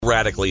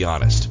radically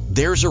honest,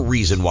 there's a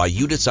reason why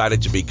you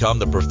decided to become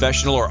the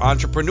professional or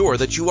entrepreneur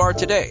that you are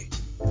today.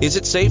 Is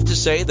it safe to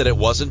say that it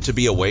wasn't to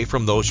be away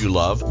from those you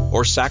love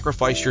or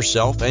sacrifice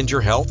yourself and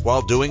your health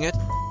while doing it?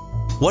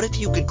 What if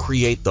you could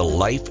create the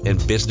life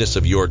and business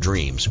of your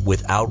dreams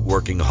without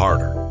working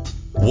harder?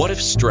 What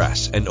if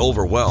stress and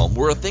overwhelm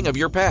were a thing of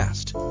your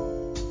past?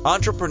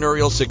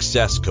 Entrepreneurial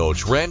success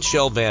coach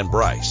Ranchelle Van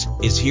Bryce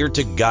is here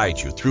to guide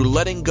you through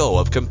letting go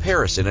of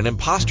comparison and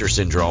imposter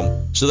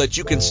syndrome so that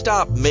you can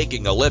stop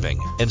making a living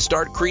and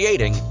start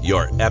creating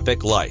your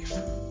epic life.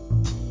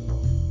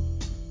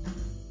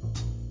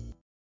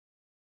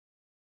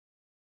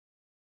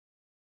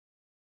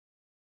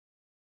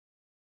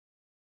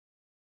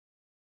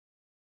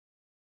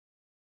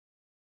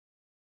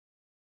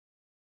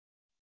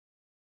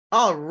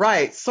 All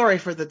right. Sorry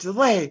for the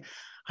delay.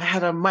 I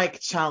had a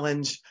mic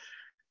challenge.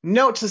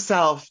 Note to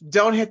self,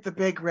 don't hit the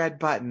big red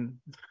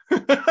button.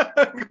 Good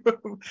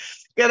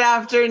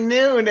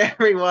afternoon,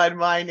 everyone.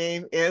 My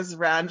name is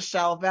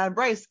Ranchelle Van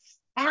Bryce.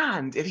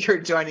 And if you're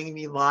joining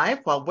me live,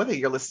 well, whether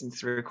you're listening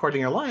to the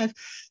recording or live,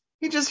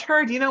 you just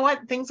heard, you know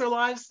what? Things are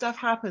live, stuff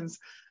happens.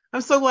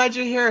 I'm so glad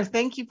you're here.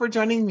 Thank you for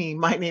joining me.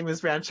 My name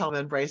is Ranchelle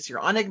Van Bryce. You're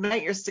on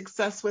Ignite Your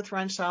Success with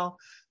Ranchelle.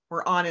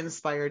 We're on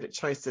Inspired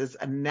Choices,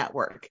 a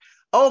network.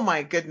 Oh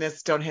my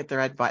goodness, don't hit the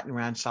red button,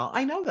 Ranchelle.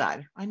 I know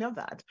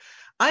that.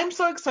 I'm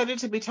so excited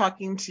to be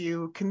talking to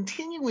you,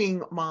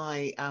 continuing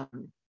my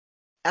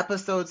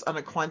episodes on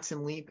a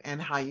quantum leap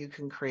and how you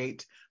can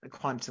create a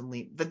quantum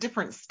leap, the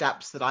different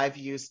steps that I've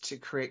used to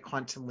create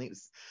quantum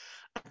leaps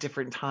at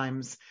different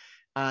times.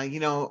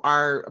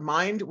 Our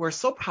mind, we're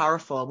so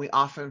powerful, we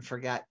often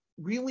forget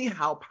really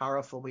how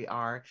powerful we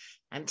are,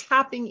 and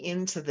tapping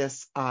into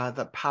this,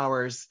 the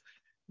powers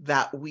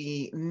that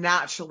we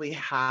naturally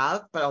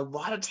have, but a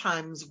lot of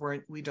times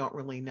we don't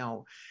really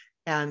know.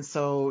 And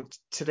so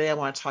today I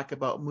want to talk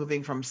about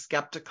moving from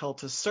skeptical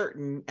to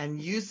certain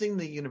and using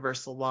the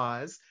universal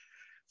laws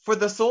for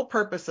the sole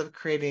purpose of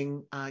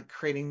creating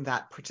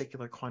that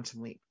particular quantum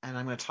leap. And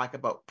I'm going to talk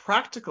about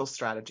practical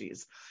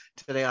strategies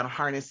today on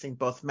harnessing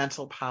both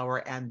mental power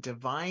and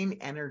divine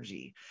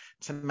energy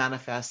to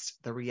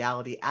manifest the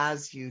reality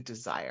as you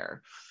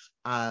desire.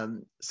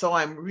 So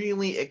I'm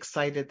really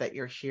excited that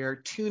you're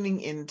here tuning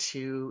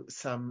into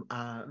some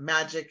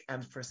magic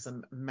and for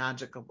some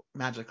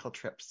magical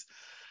trips.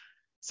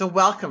 So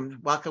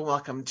welcome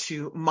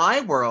to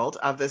my world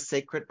of the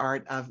sacred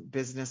art of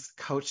business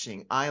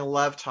coaching. I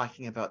love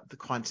talking about the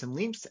quantum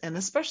leaps, and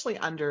especially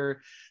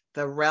under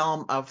the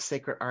realm of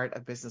sacred art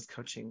of business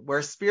coaching,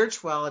 where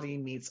spirituality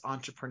meets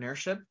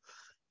entrepreneurship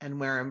and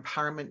where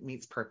empowerment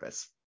meets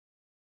purpose.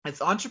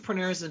 As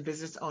entrepreneurs and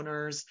business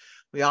owners,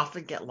 we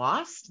often get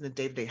lost in the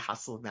day-to-day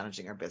hustle of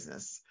managing our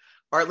business,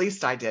 or at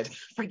least I did,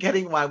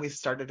 forgetting why we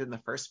started in the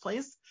first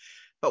place.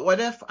 But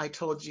what if I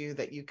told you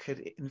that you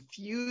could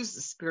infuse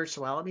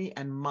spirituality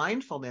and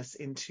mindfulness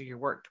into your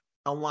work,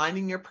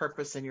 aligning your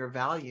purpose and your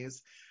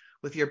values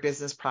with your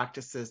business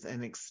practices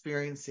and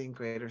experiencing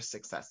greater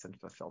success and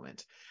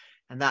fulfillment?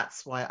 And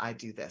that's why I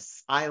do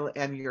this. I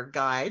am your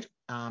guide,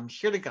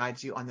 here to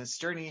guide you on this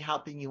journey,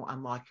 helping you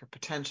unlock your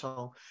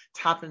potential,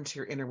 tap into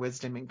your inner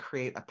wisdom, and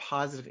create a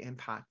positive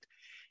impact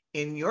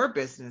in your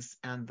business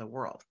and the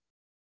world.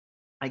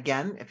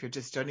 Again, if you're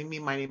just joining me,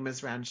 my name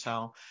is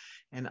Ranchelle,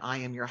 and I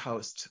am your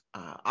host.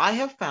 I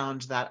have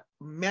found that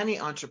many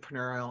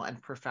entrepreneurial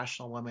and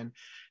professional women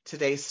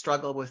today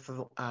struggle with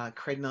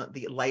creating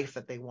the life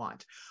that they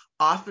want.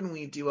 Often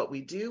we do what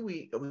we do.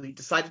 We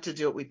decided to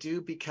do what we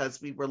do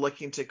because we were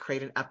looking to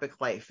create an epic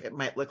life. It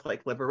might look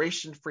like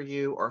liberation for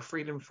you or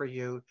freedom for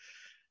you.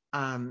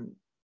 But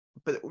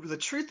the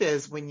truth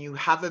is, when you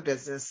have a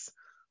business,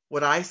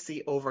 what I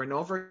see over and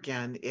over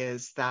again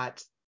is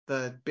that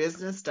the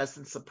business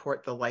doesn't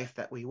support the life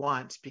that we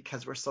want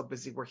because we're so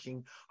busy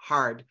working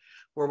hard.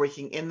 We're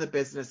working in the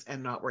business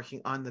and not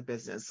working on the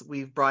business.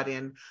 We've brought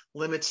in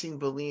limiting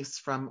beliefs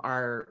from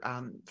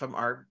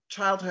our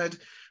childhood,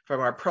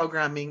 from our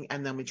programming,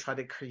 and then we try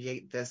to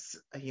create this,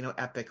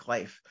 epic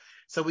life.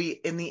 So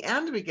in the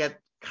end, we get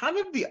kind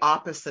of the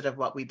opposite of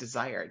what we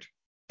desired.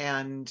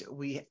 And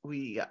we,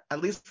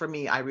 at least for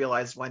me, I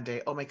realized one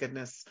day, oh my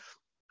goodness,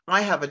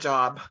 I have a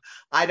job.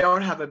 I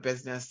don't have a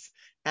business.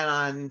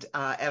 And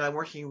I'm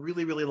working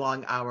really, really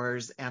long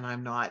hours, and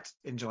I'm not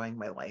enjoying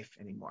my life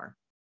anymore.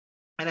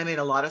 And I made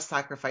a lot of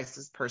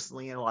sacrifices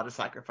personally and a lot of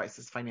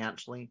sacrifices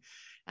financially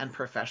and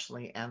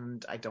professionally.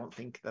 And I don't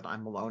think that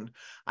I'm alone.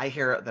 I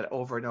hear that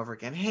over and over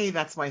again. Hey,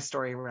 that's my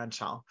story,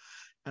 Ranchelle.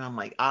 And I'm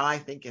like, I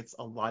think it's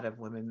a lot of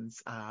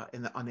women's on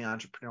the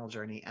entrepreneurial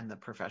journey and the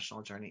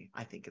professional journey.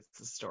 I think it's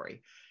the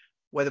story.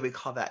 Whether we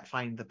call that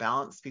find the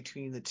balance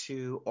between the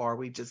two, or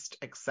we just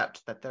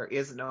accept that there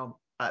is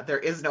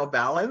no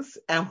balance,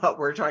 and what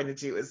we're trying to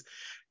do is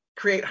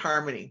create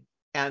harmony.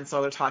 And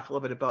so I'll talk a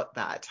little bit about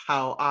that,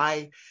 how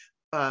I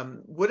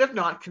would have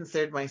not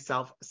considered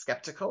myself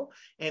skeptical.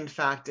 In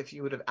fact, if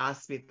you would have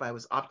asked me if I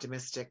was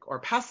optimistic or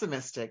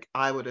pessimistic,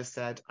 I would have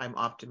said I'm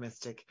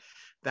optimistic,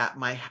 that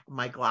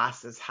my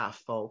glass is half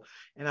full.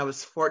 And I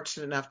was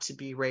fortunate enough to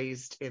be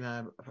raised in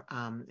a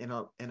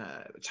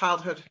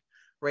childhood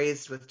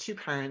raised with two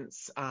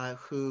parents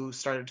who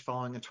started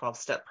following a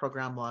 12-step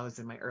program while I was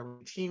in my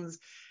early teens.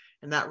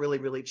 And that really,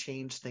 really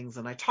changed things.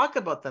 And I talk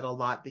about that a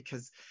lot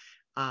because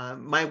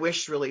my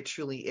wish really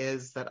truly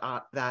is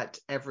that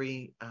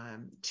every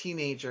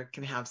teenager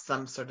can have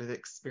some sort of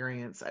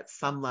experience at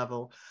some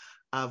level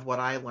of what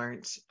I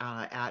learned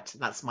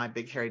that's my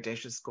big, hairy,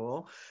 audacious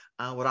goal,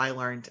 what I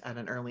learned at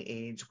an early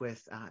age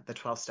with the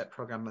 12-step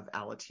program of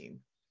Alateen.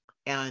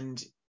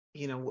 And,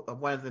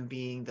 one of them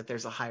being that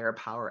there's a higher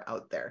power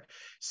out there.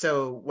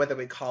 So whether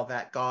we call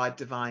that God,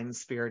 divine,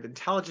 spirit,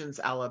 intelligence,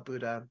 Allah,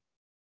 Buddha,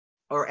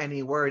 or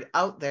any word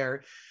out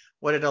there,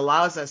 what it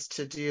allows us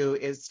to do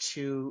is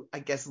to, I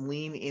guess,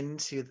 lean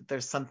into that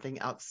there's something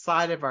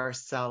outside of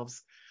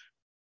ourselves,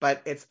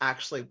 but it's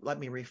actually, let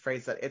me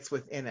rephrase that, it's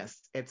within us.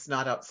 It's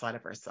not outside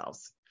of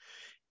ourselves.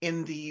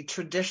 In the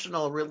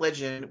traditional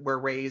religion, we're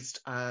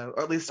raised, or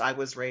at least I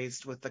was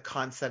raised with the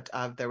concept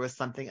of there was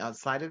something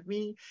outside of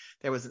me,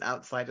 there was an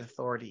outside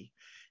authority.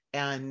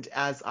 And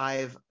as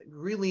I've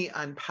really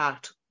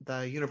unpacked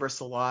the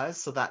universal laws,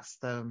 so that's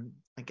the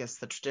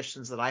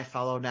traditions that I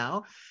follow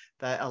now,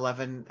 the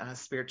 11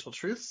 spiritual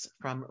truths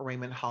from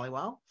Raymond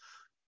Holliwell,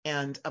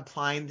 and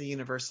applying the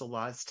universal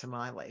laws to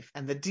my life.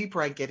 And the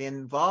deeper I get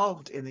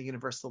involved in the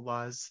universal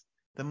laws,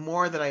 the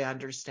more that I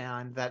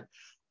understand that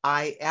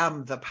I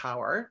am the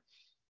power,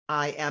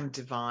 I am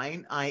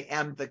divine, I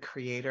am the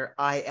creator,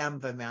 I am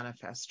the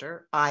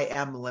manifester, I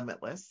am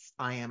limitless,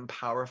 I am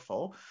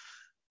powerful,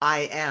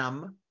 I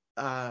am,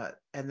 and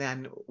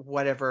then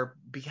whatever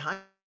behind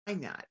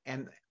that,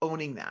 and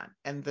owning that.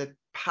 And the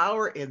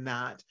power in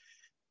that,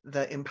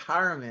 the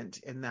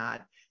empowerment in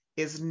that,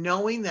 is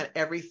knowing that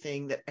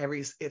everything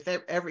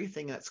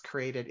that's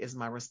created is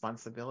my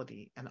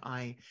responsibility, and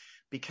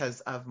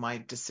because of my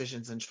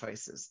decisions and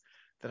choices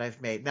that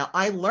I've made. Now,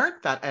 I learned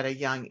that at a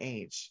young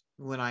age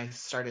when I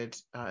started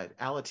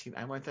Alateen.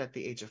 I learned that at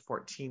the age of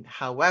 14.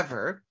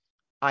 However,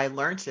 I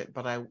learned it,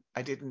 but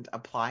I didn't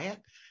apply it,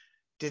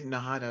 didn't know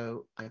how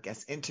to, I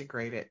guess,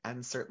 integrate it,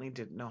 and certainly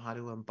didn't know how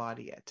to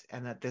embody it.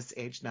 And at this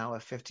age now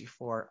of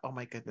 54, oh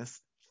my goodness,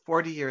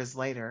 40 years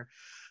later,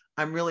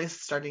 I'm really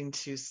starting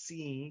to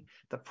see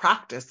the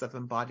practice of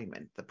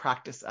embodiment, the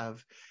practice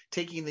of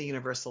taking the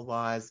universal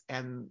laws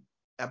and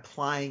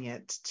applying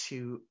it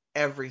to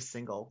every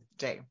single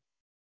day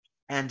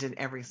and in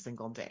every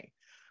single day.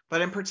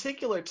 But in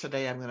particular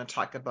today, I'm going to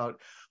talk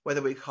about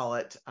whether we call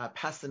it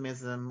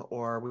pessimism,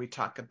 or we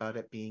talk about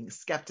it being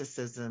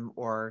skepticism,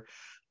 or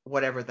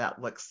whatever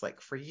that looks like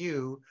for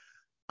you.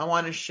 I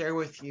want to share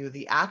with you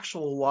the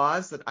actual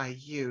laws that I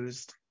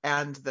used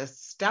and the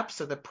steps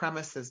or the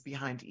premises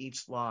behind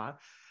each law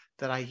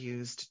that I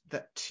used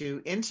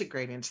to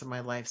integrate into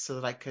my life so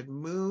that I could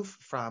move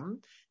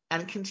from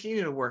and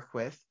continue to work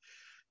with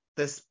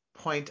this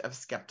point of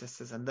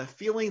skepticism, the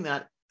feeling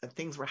that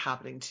things were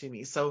happening to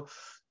me. So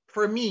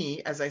for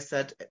me, as I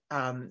said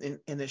in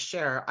the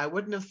share, I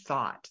wouldn't have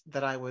thought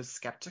that I was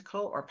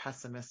skeptical or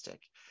pessimistic.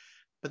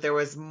 But there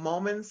was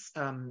moments,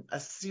 a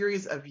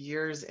series of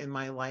years in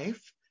my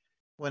life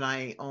when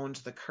I owned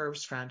the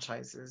Curves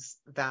franchises,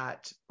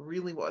 that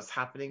really what was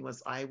happening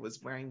was I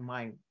was wearing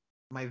my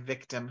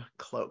victim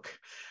cloak.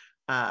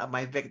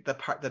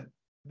 The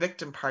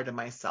victim part of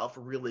myself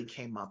really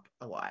came up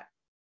a lot.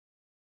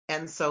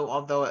 And so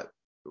although it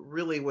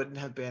really wouldn't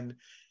have been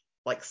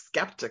like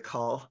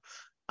skeptical,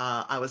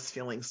 I was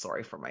feeling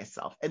sorry for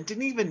myself and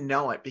didn't even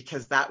know it,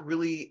 because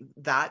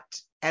that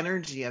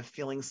energy of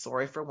feeling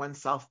sorry for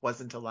oneself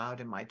wasn't allowed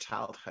in my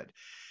childhood.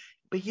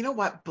 But you know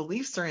what?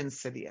 Beliefs are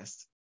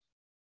insidious.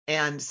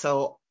 And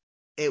so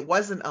it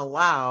wasn't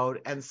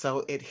allowed. And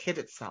so it hid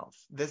itself.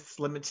 This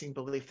limiting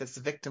belief, this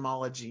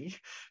victimology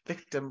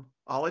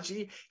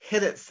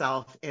hid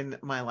itself in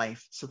my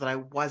life so that I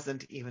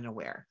wasn't even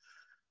aware.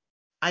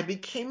 I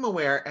became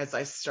aware as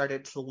I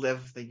started to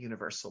live the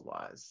universal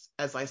laws,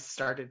 as I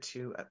started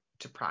to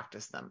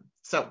practice them.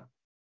 So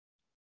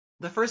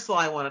the first law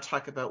I want to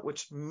talk about,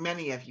 which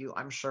many of you,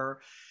 I'm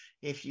sure,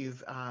 if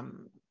you've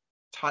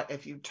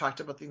talked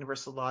about the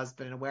universal laws,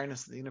 been in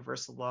awareness of the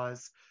universal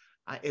laws,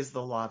 is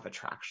the law of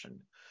attraction.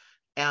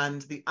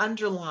 And the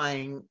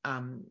underlying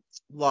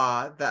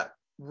law that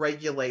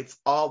regulates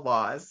all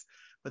laws,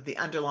 but this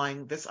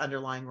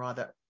underlying law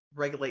that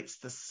regulates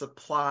the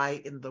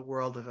supply in the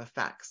world of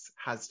effects,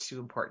 has two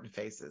important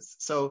phases.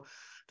 So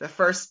the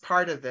first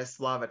part of this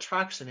law of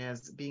attraction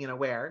is being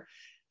aware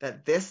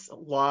that this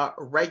law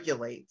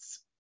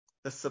regulates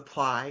the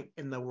supply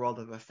in the world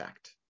of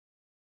effect,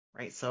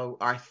 right? So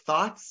our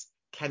thoughts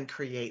can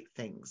create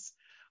things.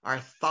 Our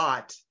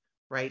thought,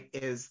 right,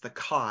 is the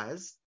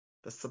cause,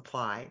 the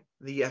supply.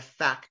 The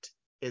effect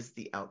is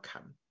the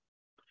outcome.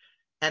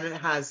 And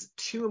it has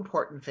two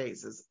important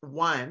phases.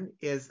 One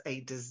is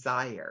a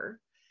desire,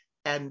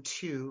 and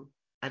two,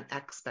 an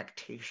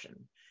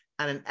expectation.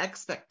 And an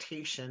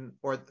expectation,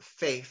 or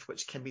faith,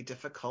 which can be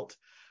difficult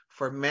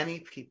for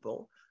many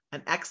people,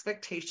 an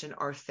expectation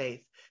or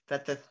faith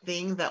that the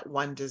thing that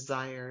one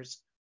desires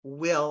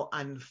will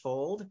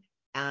unfold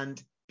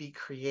and be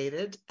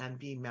created and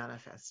be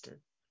manifested.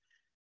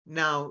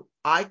 Now,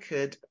 I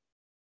could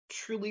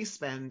truly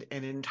spend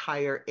an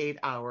entire 8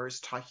 hours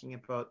talking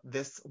about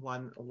this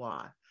one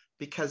law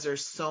because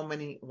there's so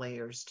many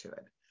layers to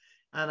it.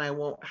 And I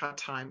won't have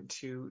time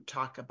to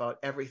talk about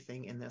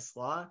everything in this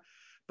law,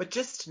 but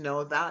just to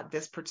know that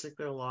this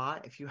particular law,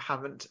 if you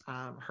haven't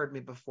heard me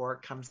before,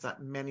 comes up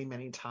many,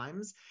 many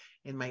times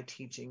in my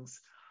teachings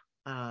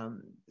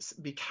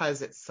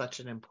because it's such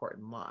an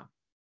important law.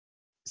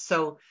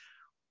 So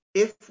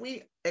if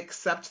we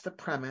accept the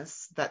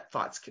premise that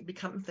thoughts can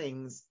become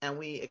things, and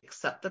we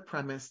accept the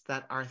premise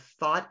that our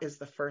thought is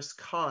the first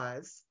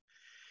cause,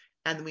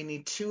 and we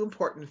need two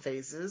important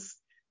phases,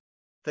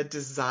 the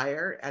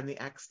desire and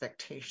the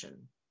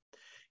expectation.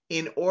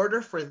 In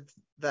order for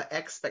the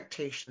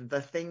expectation,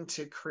 the thing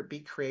to be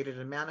created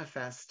and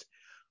manifest,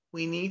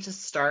 we need to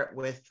start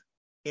with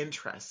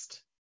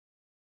interest.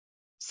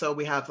 So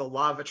we have the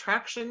law of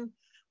attraction,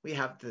 we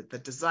have the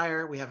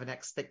desire, we have an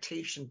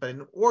expectation, but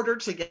in order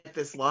to get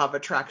this law of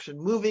attraction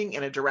moving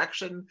in a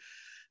direction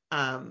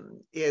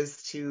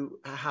is to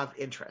have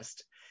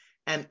interest.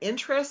 And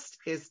interest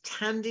is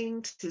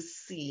tending to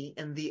see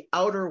in the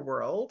outer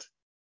world,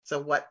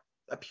 so what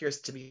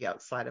appears to be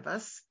outside of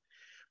us,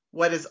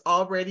 what is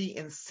already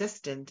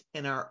insistent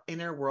in our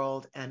inner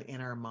world and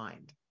in our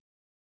mind.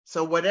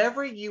 So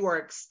whatever you are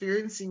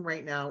experiencing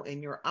right now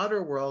in your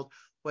outer world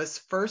was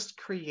first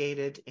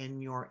created in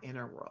your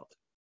inner world.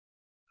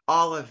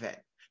 All of it.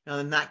 Now,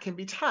 and that can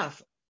be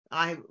tough.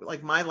 My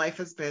life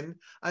has been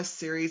a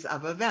series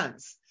of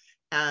events.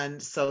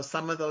 And so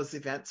some of those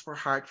events were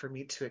hard for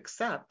me to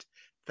accept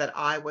that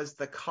I was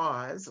the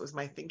cause. It was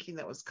my thinking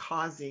that was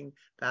causing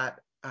that,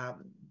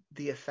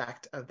 the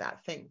effect of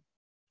that thing.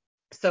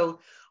 So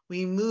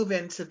we move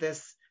into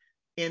this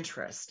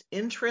interest.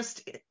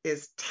 Interest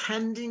is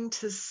tending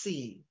to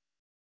see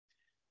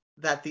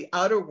that the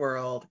outer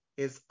world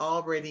is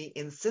already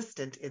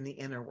insistent in the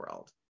inner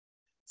world.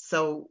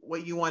 So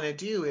what you want to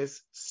do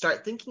is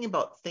start thinking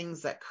about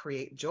things that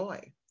create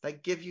joy,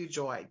 that give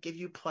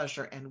you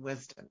pleasure and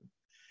wisdom,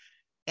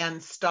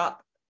 and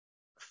stop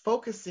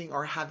focusing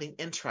or having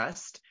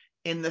interest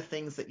in the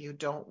things that you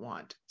don't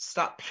want.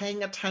 Stop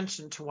paying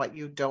attention to what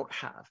you don't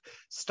have.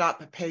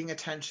 Stop paying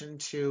attention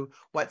to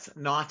what's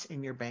not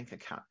in your bank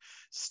account.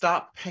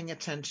 Stop paying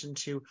attention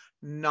to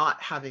not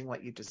having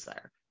what you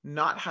desire,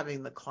 not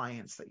having the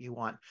clients that you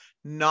want,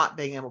 not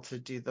being able to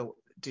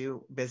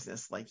do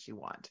business like you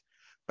want,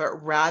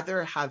 but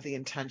rather have the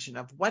intention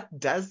of what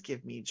does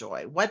give me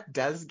joy, what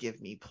does give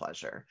me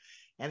pleasure,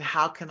 and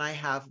how can I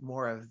have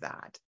more of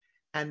that,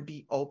 and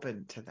be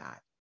open to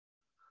that.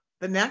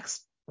 The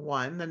next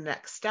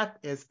step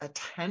is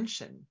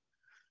attention.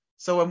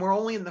 So when we're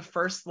only in the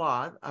first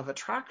law of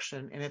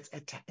attraction, and it's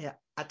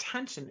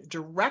attention,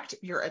 direct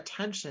your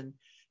attention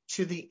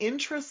to the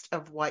interest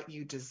of what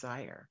you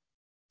desire.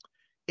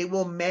 It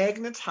will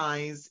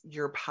magnetize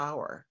your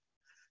power.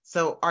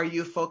 So are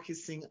you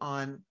focusing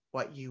on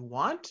what you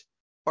want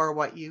or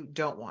what you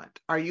don't want?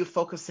 Are you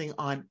focusing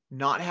on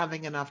not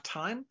having enough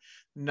time,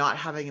 not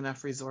having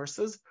enough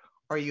resources?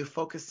 Or are you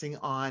focusing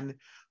on,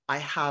 I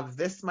have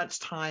this much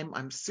time,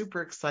 I'm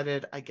super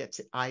excited, I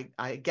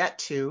get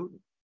to,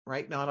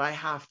 right? Not I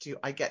have to,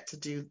 I get to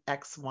do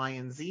X, Y,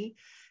 and Z.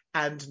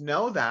 And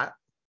know that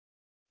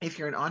if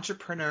you're an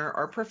entrepreneur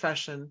or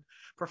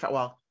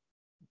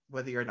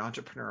whether you're an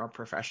entrepreneur or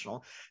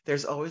professional,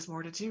 there's always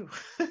more to do.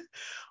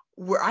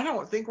 I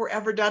don't think we're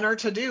ever done our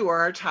to-do or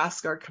our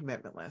task or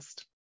commitment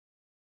list.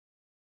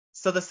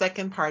 So the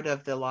second part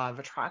of the law of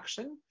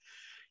attraction,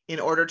 in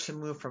order to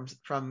move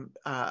from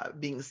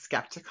being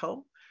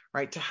skeptical,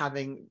 right, to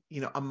having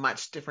a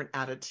much different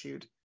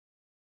attitude,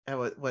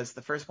 was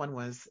the first one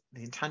was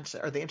the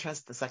intention or the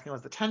interest. The second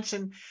was the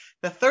tension.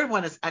 The third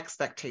one is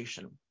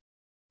expectation.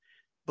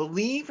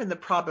 Believe in the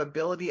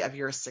probability of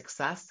your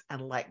success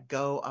and let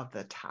go of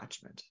the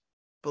attachment.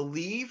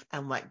 Believe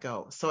and let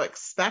go. So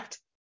expect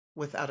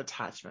without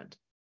attachment.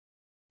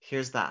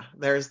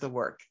 There's the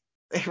work,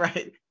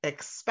 right?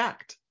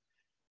 Expect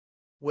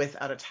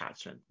without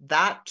attachment.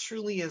 That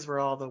truly is where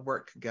all the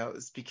work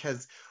goes,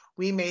 because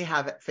we may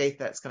have faith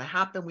that it's going to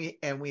happen. We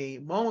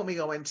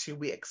go into,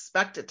 we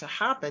expect it to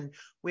happen.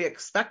 We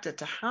expect it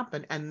to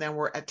happen, and then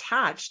we're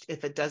attached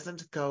if it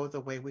doesn't go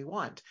the way we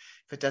want,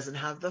 if it doesn't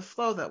have the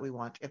flow that we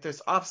want, if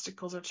there's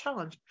obstacles or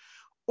challenge,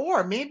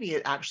 or maybe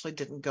it actually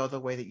didn't go the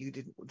way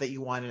that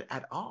you wanted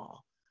at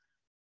all.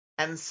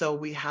 And so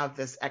we have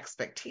this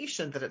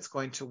expectation that it's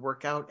going to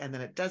work out, and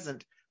then it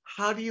doesn't.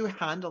 How do you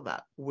handle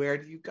that? Where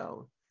do you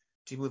go?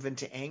 Do you move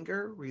into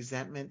anger,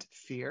 resentment,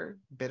 fear,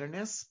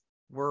 bitterness,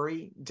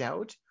 worry,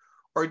 doubt?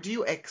 Or do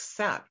you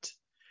accept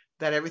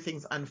that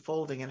everything's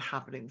unfolding and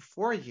happening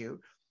for you?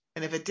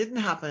 And if it didn't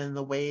happen in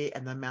the way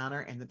and the manner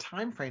and the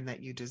time frame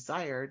that you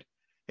desired,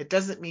 it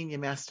doesn't mean you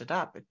messed it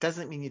up. It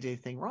doesn't mean you did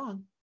anything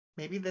wrong.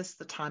 Maybe the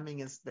timing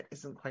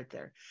isn't quite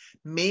there.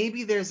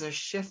 Maybe there's a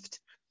shift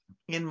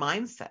in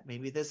mindset.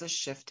 Maybe there's a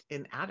shift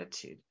in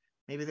attitude.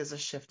 Maybe there's a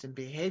shift in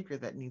behavior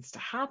that needs to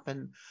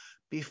happen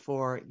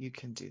before you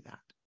can do that.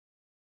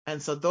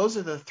 And so those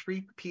are the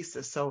three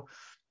pieces. So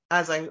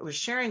as I was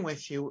sharing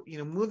with you,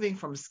 moving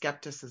from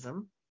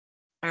skepticism,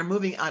 or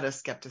moving out of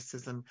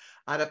skepticism,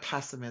 out of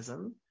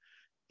pessimism,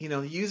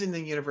 using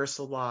the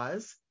universal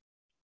laws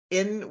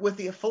with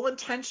the full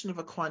intention of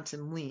a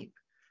quantum leap.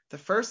 The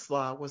first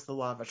law was the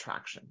law of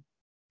attraction,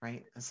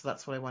 right? And so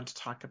that's what I want to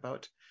talk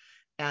about.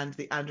 And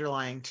the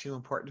underlying two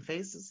important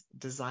phases,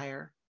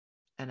 desire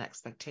and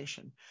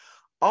expectation.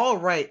 All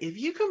right, if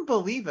you can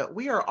believe it,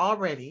 we are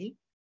already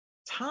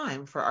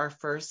time for our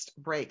first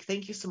break.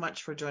 Thank you so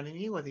much for joining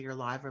me, whether you're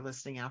live or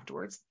listening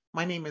afterwards.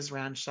 My name is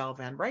Ranchelle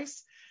Van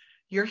Bryce.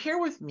 You're here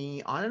with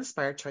me on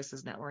Inspired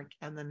Choices Network,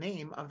 and the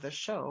name of the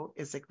show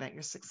is Ignite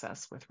Your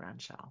Success with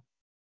Ranchelle.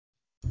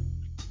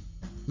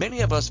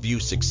 Many of us view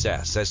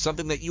success as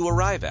something that you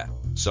arrive at,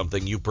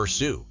 something you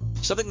pursue,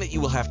 something that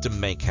you will have to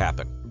make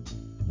happen.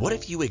 What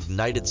if you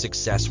ignited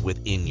success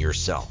within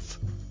yourself?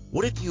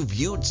 What if you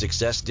viewed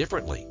success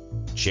differently,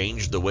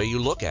 changed the way you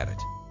look at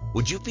it?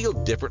 Would you feel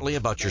differently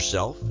about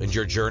yourself and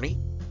your journey?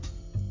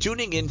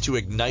 Tuning in to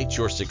Ignite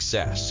Your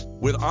Success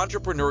with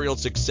entrepreneurial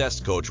success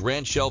coach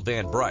Ranchelle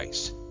Van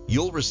Bryce,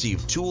 you'll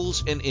receive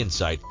tools and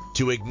insight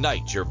to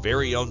ignite your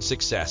very own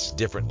success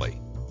differently.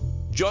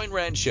 Join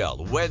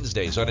Ranchelle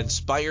Wednesdays on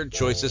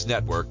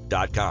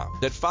InspiredChoicesNetwork.com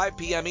at 5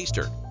 p.m.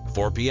 Eastern,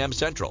 4 p.m.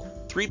 Central,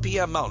 3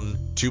 p.m.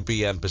 Mountain, 2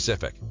 p.m.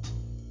 Pacific.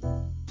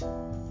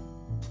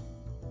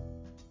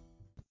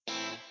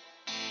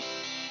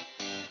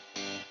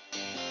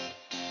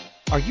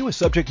 Are you a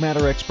subject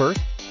matter expert?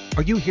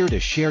 Are you here to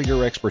share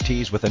your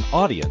expertise with an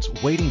audience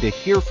waiting to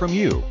hear from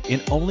you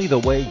in only the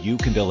way you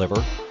can deliver?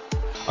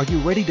 Are you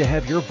ready to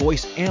have your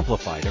voice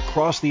amplified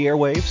across the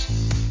airwaves?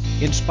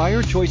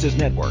 Inspired Choices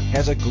Network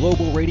has a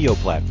global radio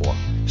platform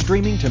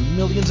streaming to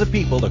millions of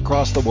people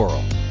across the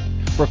world.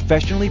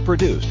 Professionally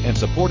produced and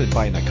supported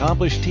by an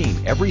accomplished team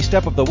every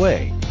step of the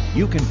way,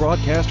 you can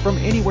broadcast from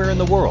anywhere in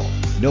the world,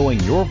 knowing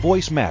your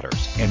voice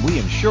matters, and we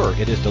ensure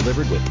it is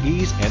delivered with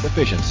ease and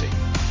efficiency.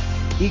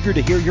 Eager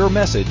to hear your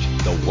message,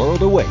 the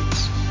world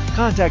awaits.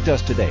 Contact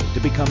us today to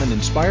become an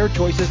Inspired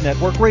Choices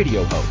Network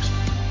radio host.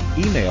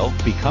 Email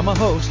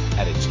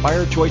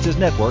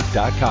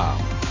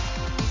becomeahost@inspiredchoicesnetwork.com.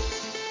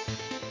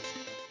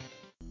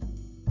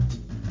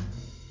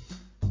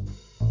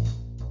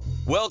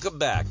 Welcome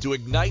back to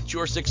Ignite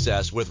Your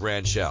Success with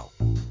Ranchelle.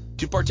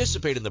 To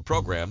participate in the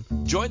program,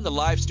 join the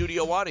live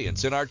studio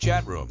audience in our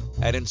chat room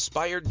at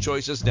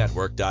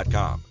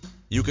InspiredChoicesNetwork.com.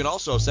 You can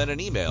also send an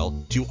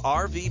email to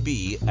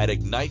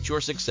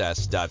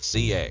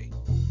rvb@igniteyoursuccess.ca.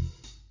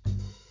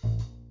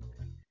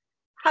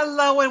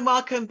 Hello and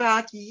welcome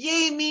back.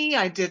 Yay me!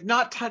 I did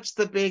not touch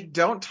the big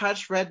don't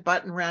touch red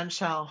button,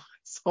 Ranchelle.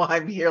 So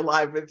I'm here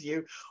live with you,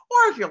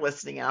 or if you're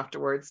listening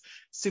afterwards,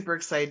 super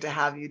excited to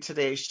have you.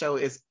 Today's show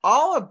is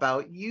all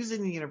about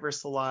using the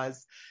universal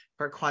laws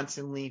for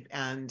quantum leap.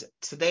 And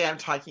today I'm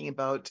talking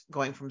about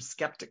going from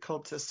skeptical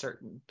to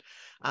certain,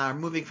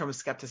 moving from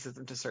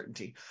skepticism to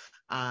certainty.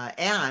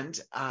 I'm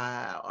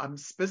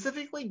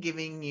specifically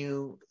giving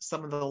you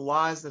some of the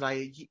laws that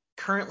I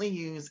currently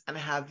use and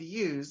have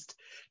used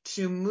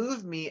to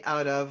move me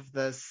out of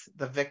the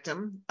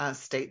victim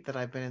state that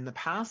I've been in the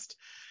past,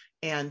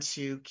 and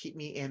to keep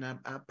me in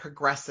a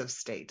progressive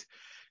state.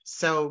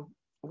 So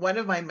one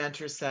of my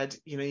mentors said,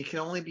 you can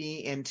only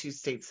be in two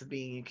states of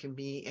being. You can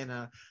be in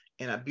a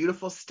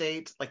beautiful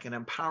state, like an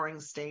empowering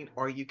state,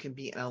 or you can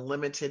be in a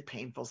limited,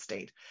 painful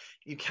state.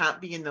 You can't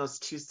be in those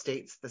two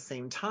states at the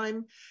same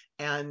time,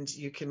 and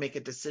you can make a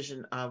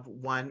decision of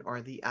one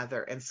or the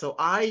other. And so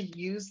I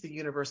use the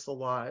universal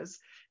laws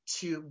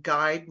to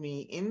guide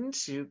me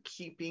into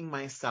keeping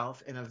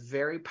myself in a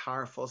very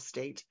powerful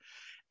state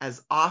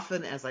as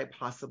often as I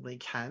possibly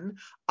can.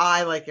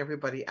 I, like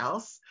everybody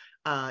else,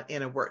 I'm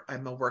a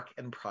work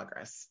in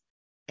progress.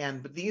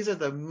 But these are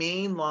the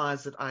main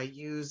laws that I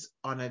use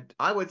on a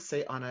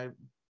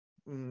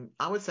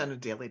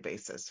daily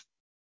basis.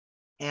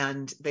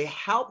 And they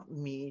help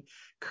me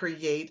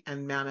create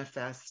and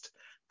manifest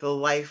the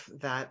life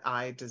that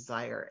I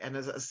desire. And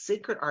as a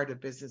sacred art of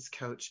business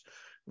coach,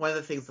 one of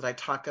the things that I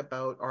talk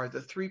about are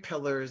the three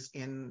pillars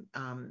in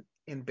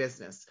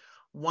business.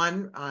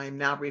 One, I'm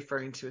now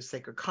referring to as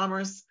sacred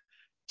commerce,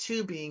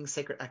 two being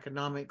sacred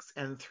economics,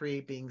 and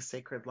three being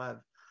sacred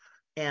love.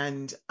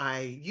 And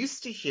I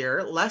used to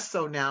hear, less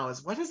so now,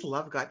 is what has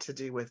love got to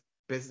do with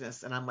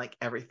business? And I'm like,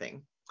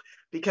 everything.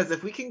 Because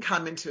if we can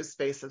come into a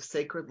space of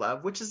sacred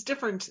love, which is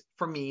different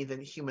for me than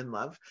human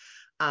love,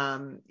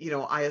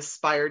 I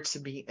aspire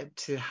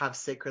to have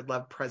sacred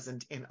love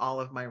present in all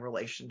of my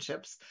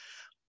relationships.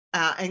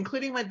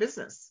 Including my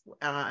business.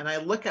 And I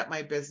look at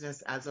my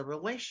business as a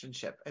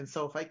relationship. And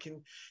so if I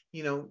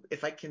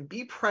can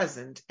be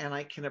present and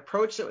I can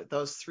approach it with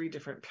those three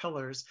different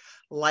pillars,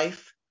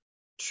 life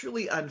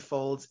truly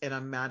unfolds in a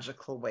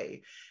magical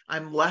way.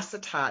 I'm less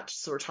attached.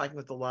 So we're talking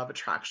about the law of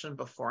attraction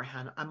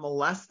beforehand. I'm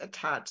less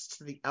attached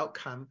to the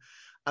outcome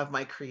of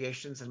my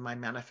creations and my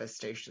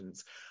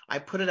manifestations. I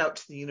put it out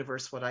to the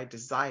universe what I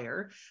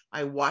desire.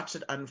 I watch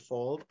it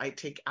unfold. I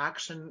take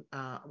action,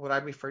 what I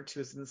refer to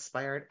as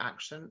inspired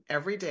action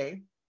every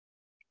day.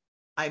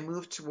 I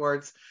move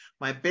towards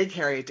my big,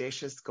 hairy,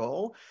 audacious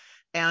goal,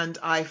 and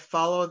I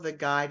follow the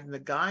guide and the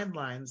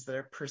guidelines that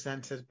are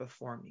presented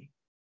before me.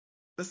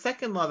 The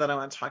second law that I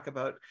want to talk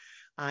about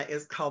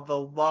is called the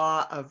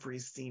law of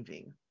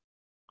receiving.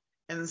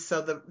 And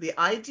so the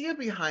idea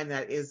behind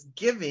that is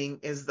giving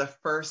is the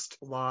first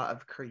law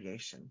of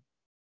creation.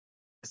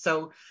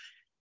 So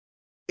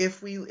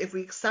if we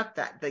accept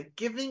that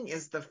giving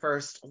is the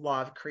first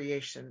law of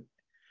creation,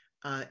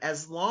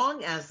 as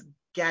long as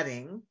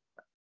getting,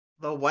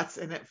 the what's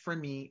in it for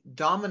me,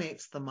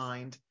 dominates the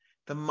mind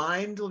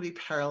will be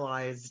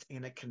paralyzed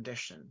in a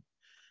condition.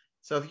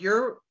 So if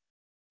you're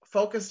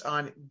focused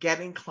on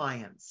getting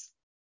clients,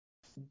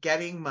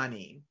 getting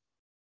money,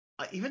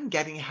 even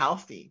getting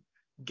healthy,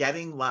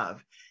 getting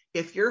love,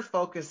 if you're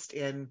focused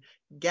in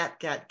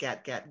get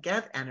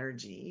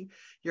energy,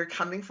 you're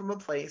coming from a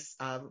place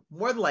of,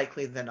 more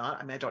likely than not,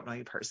 I mean, I don't know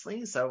you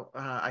personally, so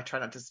I try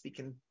not to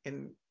speak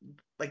in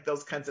like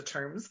those kinds of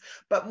terms,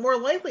 but more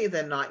likely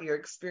than not, you're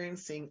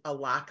experiencing a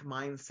lack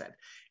mindset.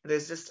 And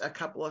there's just a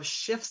couple of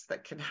shifts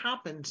that can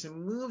happen to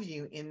move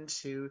you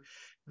into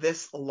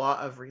this law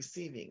of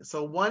receiving.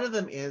 So one of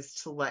them is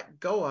to let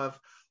go of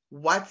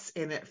what's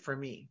in it for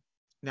me.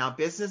 Now,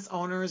 business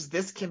owners,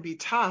 this can be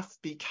tough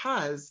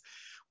because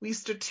we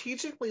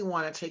strategically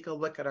want to take a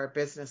look at our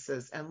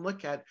businesses and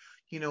look at,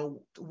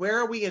 where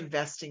are we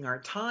investing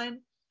our time?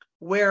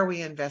 Where are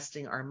we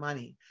investing our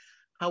money?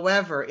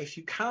 However, if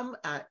you come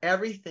at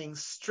everything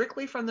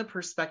strictly from the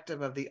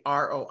perspective of the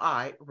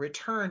ROI,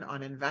 return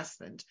on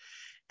investment,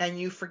 and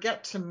you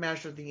forget to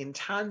measure the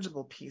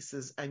intangible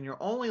pieces and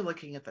you're only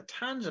looking at the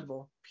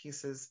tangible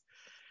pieces,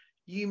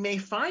 you may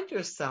find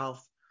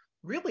yourself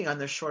really on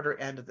the shorter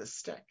end of the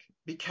stick,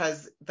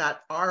 because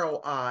that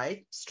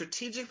ROI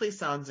strategically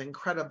sounds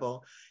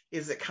incredible.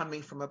 Is it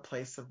coming from a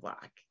place of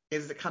lack?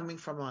 Is it coming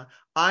from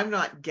I'm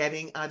not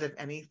getting out of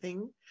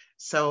anything,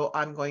 so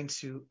I'm going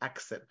to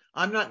exit.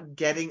 I'm not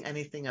getting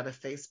anything out of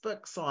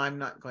Facebook, so I'm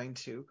not going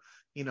to,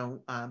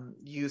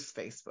 use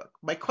Facebook.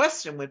 My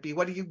question would be,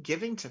 what are you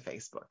giving to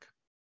Facebook?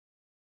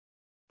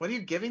 What are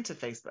you giving to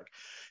Facebook?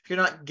 If you're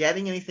not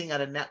getting anything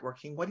out of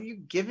networking, what are you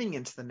giving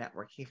into the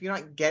networking? If you're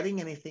not getting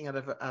anything out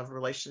of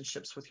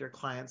relationships with your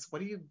clients,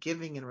 what are you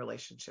giving in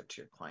relationship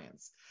to your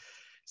clients?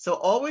 So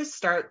always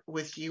start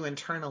with you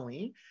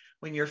internally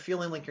when you're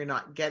feeling like you're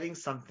not getting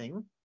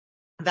something.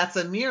 That's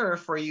a mirror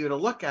for you to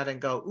look at and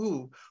go,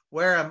 ooh,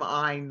 where am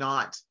I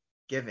not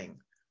giving?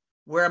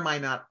 Where am I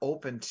not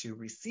open to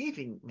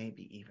receiving,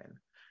 maybe even?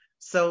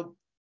 So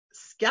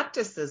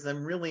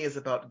skepticism really is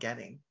about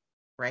getting,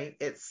 right?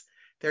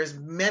 There's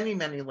many,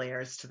 many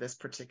layers to this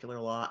particular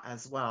law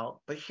as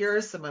well, but here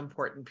are some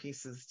important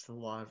pieces to the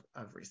law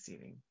of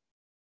receiving.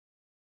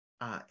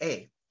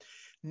 A,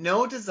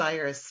 no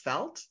desire is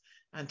felt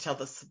until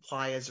the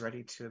supply is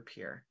ready to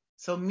appear.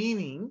 So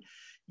meaning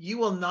you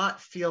will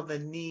not feel the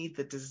need,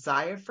 the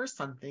desire for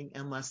something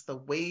unless the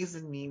ways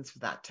and means for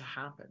that to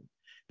happen.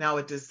 Now,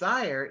 a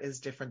desire is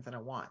different than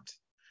a want,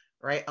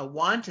 right? A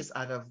want is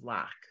out of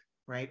lack,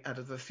 right? Out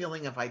of a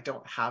feeling of I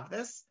don't have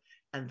this,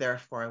 and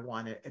therefore I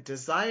want it. A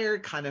desire,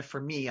 kind of, for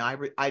me,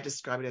 I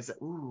describe it as,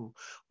 ooh,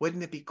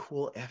 wouldn't it be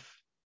cool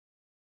if?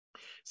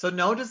 So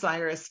no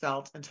desire is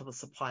felt until the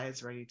supply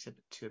is ready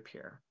to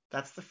appear.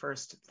 That's the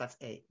first, that's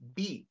A.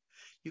 B,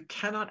 you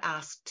cannot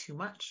ask too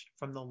much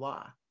from the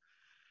law,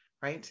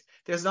 right?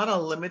 There's not a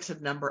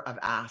limited number of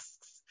asks.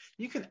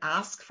 You can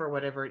ask for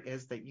whatever it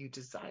is that you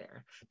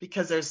desire,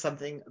 because there's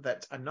something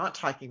that I'm not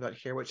talking about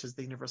here, which is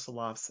the universal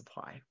law of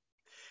supply.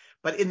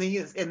 But in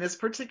this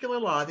particular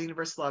law, the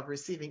universal law of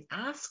receiving,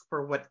 ask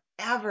for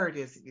whatever it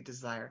is that you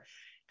desire.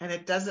 And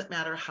it doesn't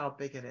matter how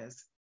big it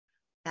is.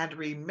 And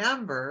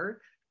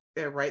remember,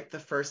 right, the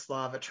first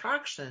law of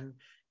attraction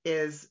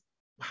is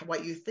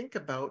what you think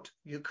about,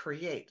 you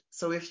create.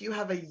 So if you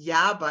have a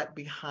yeah, but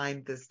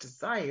behind this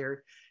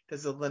desire,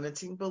 there's a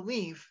limiting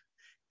belief,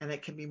 and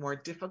it can be more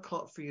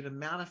difficult for you to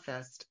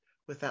manifest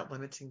with that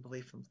limiting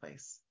belief in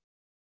place.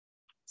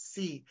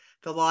 C,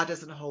 the law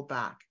doesn't hold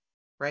back.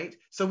 Right?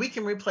 So we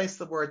can replace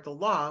the word the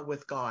law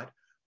with God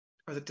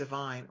or the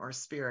divine or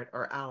spirit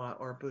or Allah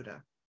or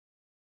Buddha.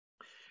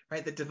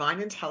 Right? The divine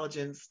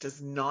intelligence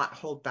does not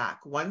hold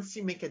back. Once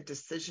you make a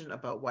decision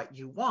about what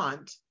you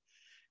want,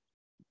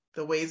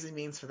 the ways and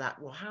means for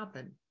that will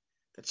happen.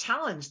 The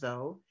challenge,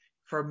 though,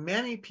 for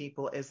many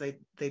people is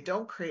they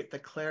don't create the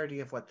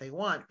clarity of what they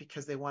want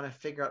because they want to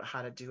figure out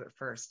how to do it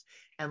first.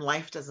 And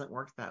life doesn't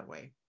work that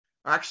way.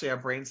 Or actually, our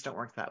brains don't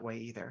work that way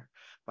either,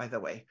 by the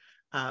way.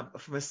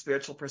 From a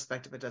spiritual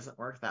perspective, it doesn't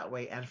work that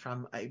way. And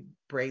from a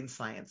brain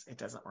science, it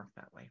doesn't work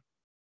that way.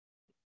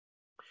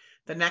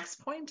 The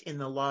next point in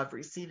the law of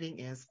receiving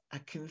is a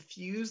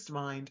confused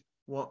mind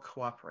won't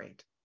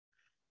cooperate.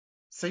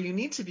 So you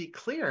need to be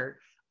clear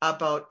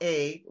about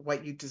A,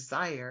 what you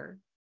desire.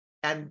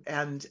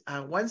 And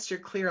once you're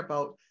clear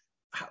about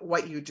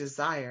what you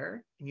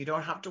desire, and you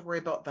don't have to worry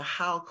about the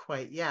how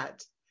quite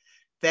yet,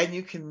 then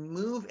you can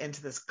move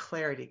into this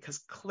clarity, because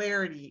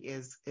clarity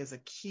is a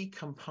key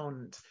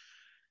component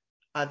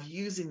of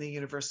using the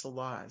universal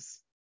laws.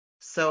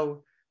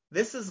 So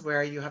This is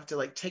where you have to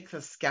like take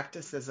the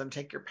skepticism,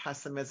 take your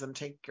pessimism,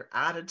 take your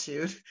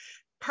attitude,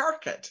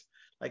 park it.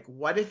 Like,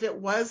 what if it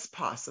was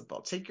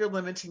possible? Take your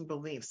limiting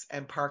beliefs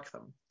and park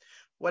them.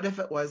 What if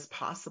it was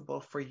possible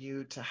for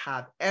you to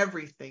have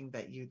everything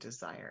that you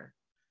desire?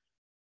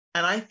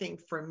 And I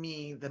think for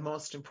me, the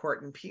most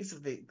important piece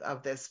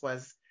of this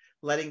was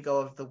letting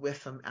go of the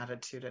with them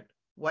attitude and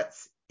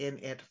what's in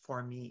it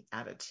for me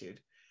attitude.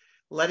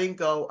 Letting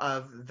go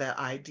of the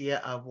idea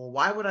of, well,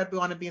 why would I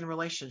want to be in a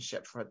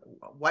relationship?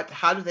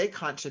 How do they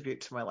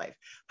contribute to my life?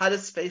 How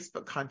does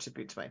Facebook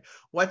contribute to my,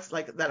 what's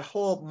like that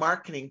whole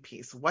marketing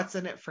piece? What's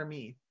in it for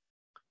me?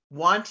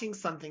 Wanting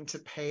something to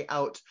pay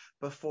out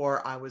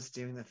before I was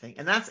doing the thing.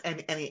 And that's in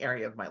any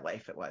area of my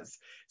life it was.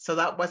 So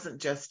that wasn't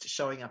just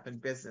showing up in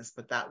business,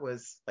 but that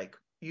was like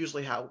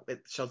usually how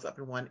it shows up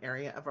in one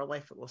area of our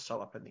life, it will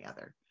show up in the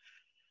other.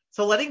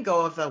 So letting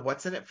go of the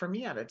what's in it for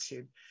me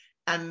attitude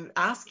and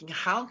asking,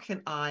 how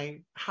can I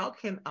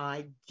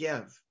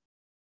give?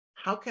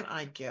 How can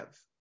I give?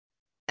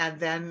 And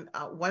then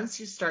once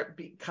you start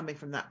coming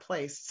from that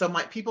place, so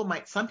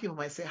some people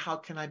might say, how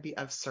can I be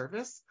of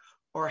service?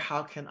 Or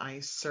how can I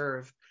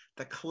serve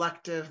the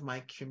collective,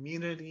 my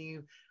community,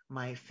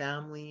 my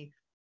family?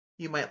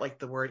 You might like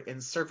the word in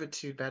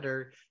servitude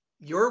better.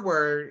 Your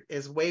word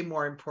is way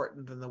more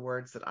important than the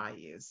words that I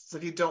use. So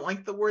if you don't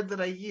like the word that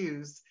I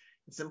use,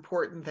 it's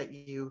important that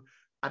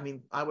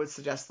I would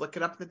suggest look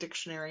it up in the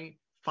dictionary,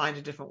 find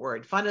a different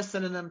word, find a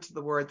synonym to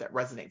the word that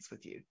resonates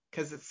with you,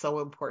 because it's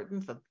so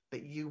important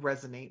that you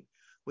resonate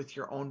with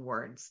your own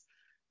words,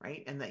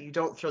 right? And that you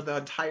don't throw the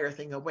entire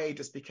thing away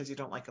just because you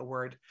don't like a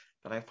word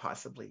that I've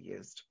possibly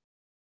used.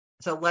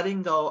 So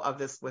letting go of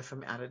this with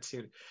them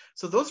attitude.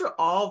 So those are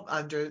all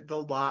under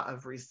the law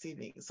of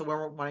receiving. So when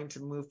we're wanting to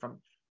move from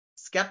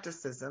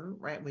skepticism,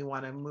 right, we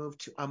want to move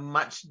to a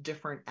much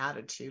different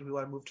attitude. We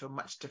want to move to a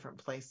much different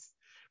place,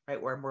 right,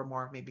 where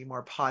we're maybe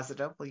more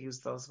positive. We'll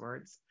use those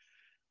words.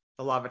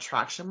 The law of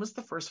attraction was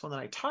the first one that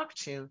I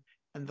talked to,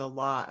 and the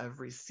law of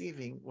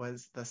receiving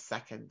was the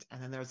second.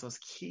 And then there's those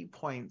key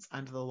points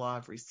under the law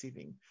of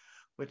receiving,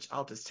 which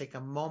I'll just take a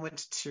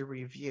moment to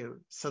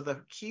review. So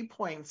the key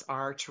points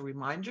are to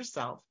remind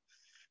yourself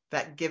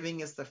that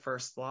giving is the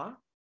first law.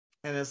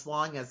 And as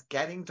long as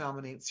getting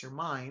dominates your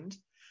mind,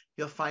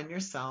 you'll find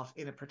yourself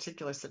in a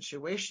particular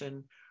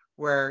situation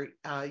where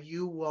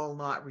you will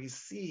not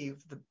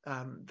receive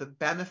the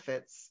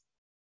benefits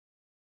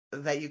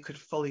that you could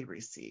fully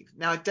receive.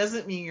 Now, it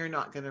doesn't mean you're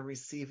not going to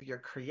receive your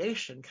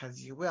creation, because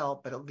you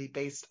will, but it'll be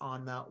based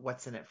on the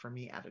what's in it for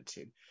me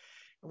attitude.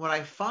 And what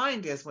I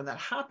find is when that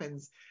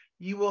happens,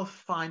 you will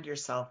find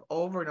yourself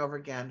over and over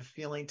again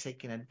feeling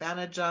taken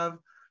advantage of,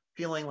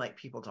 feeling like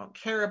people don't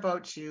care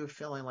about you,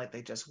 feeling like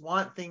they just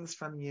want things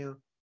from you.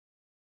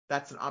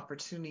 That's an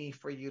opportunity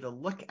for you to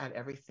look at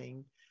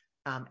everything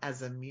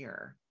as a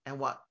mirror.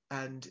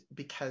 And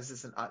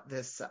because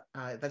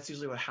that's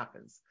usually what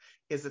happens,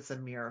 is it's a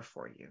mirror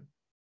for you,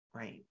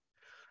 right?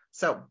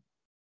 So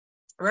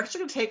we're actually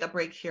going to take a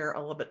break here a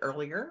little bit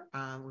earlier.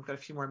 We've got a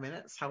few more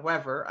minutes.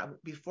 However,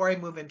 before I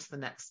move into the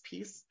next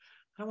piece,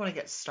 I don't want to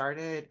get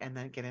started and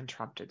then get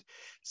interrupted.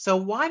 So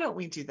why don't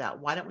we do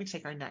that? Why don't we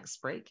take our next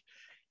break?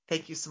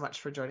 Thank you so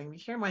much for joining me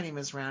here. My name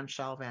is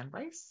Ranchelle Van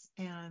Bryce,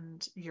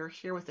 and you're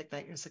here with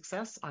Ignite Your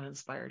Success on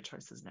Inspired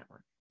Choices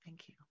Network.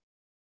 Thank you.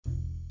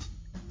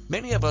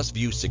 Many of us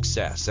view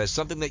success as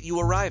something that you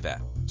arrive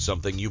at,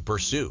 something you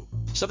pursue,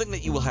 something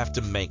that you will have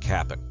to make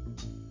happen.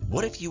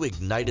 What if you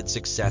ignited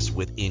success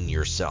within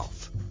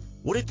yourself?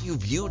 What if you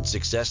viewed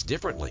success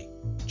differently,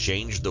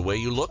 changed the way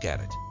you look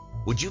at it?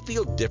 Would you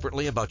feel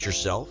differently about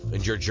yourself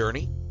and your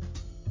journey?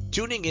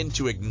 Tuning in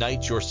to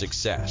Ignite Your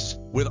Success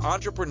with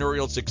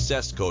entrepreneurial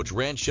success coach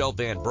Ranchelle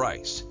Van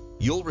Bryce,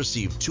 you'll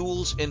receive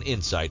tools and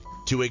insight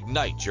to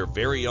ignite your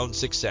very own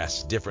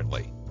success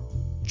differently.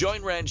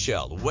 Join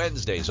Ranchelle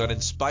Wednesdays on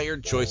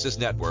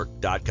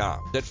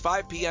InspiredChoicesNetwork.com at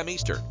 5 p.m.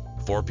 Eastern,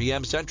 4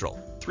 p.m. Central,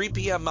 3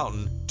 p.m.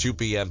 Mountain, 2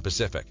 p.m.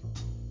 Pacific.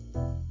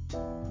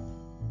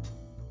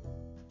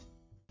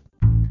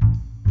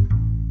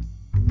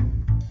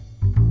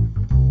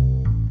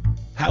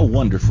 How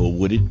wonderful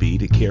would it be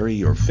to carry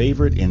your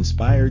favorite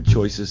Inspired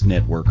Choices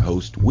Network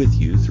host with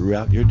you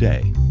throughout your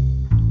day?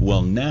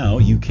 Well, now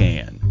you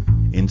can.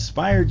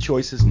 Inspired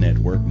Choices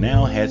Network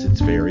now has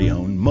its very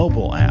own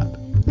mobile app.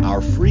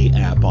 Our free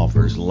app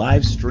offers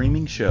live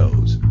streaming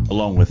shows,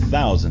 along with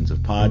thousands of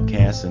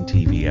podcasts and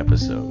TV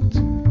episodes.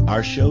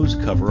 Our shows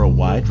cover a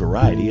wide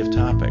variety of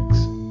topics.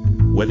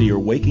 Whether you're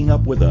waking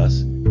up with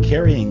us,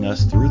 carrying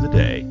us through the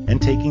day, and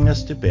taking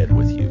us to bed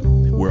with you,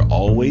 we're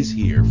always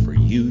here for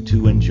you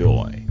to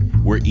enjoy.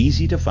 We're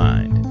easy to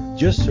find.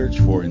 Just search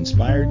for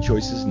Inspired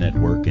Choices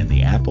Network in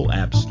the Apple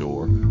App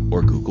Store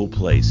or Google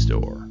Play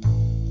Store.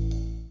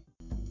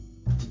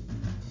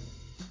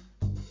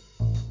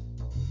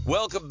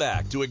 Welcome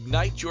back to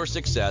Ignite Your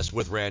Success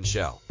with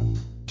Ranchelle.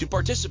 To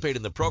participate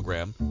in the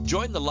program,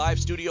 join the live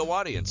studio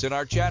audience in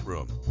our chat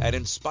room at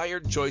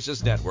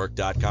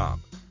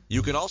InspiredChoicesNetwork.com.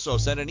 You can also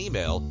send an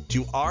email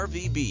to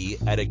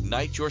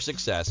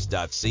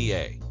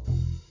rvb@igniteyoursuccess.ca.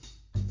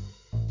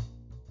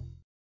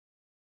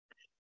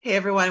 Hey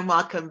everyone,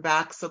 welcome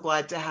back. So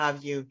glad to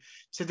have you.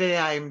 Today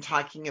I am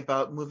talking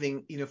about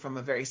moving, from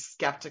a very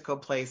skeptical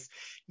place,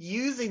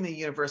 using the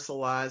universal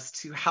laws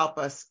to help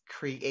us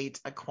create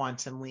a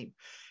quantum leap.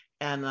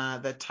 And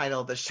the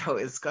title of the show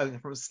is going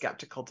from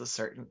skeptical to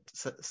certain,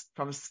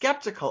 from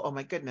skeptical, oh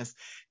my goodness,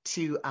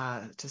 to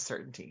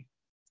certainty.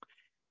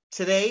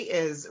 Today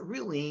is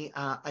really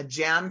a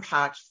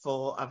jam-packed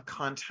full of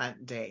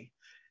content day.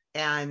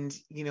 And,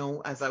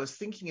 as I was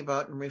thinking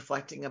about and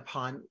reflecting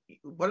upon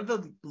what are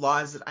the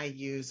laws that I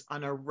use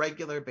on a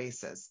regular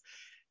basis,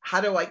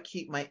 how do I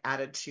keep my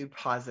attitude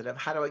positive?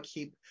 How do I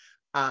keep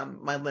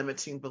my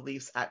limiting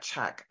beliefs at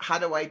check? How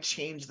do I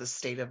change the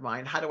state of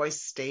mind? How do I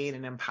stay in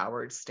an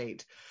empowered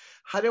state?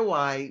 How do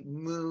I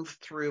move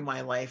through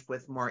my life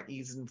with more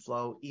ease and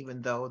flow,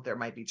 even though there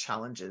might be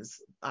challenges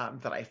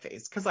that I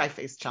face? Because I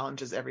face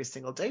challenges every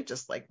single day,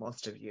 just like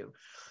most of you.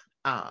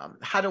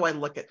 How do I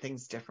look at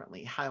things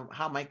differently? How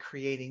am I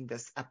creating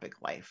this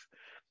epic life?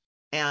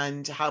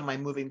 And how am I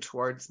moving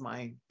towards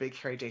my big,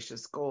 hairy,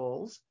 audacious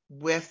goals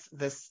with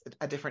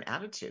a different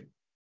attitude?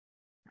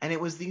 And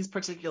it was these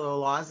particular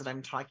laws that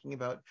I'm talking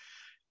about.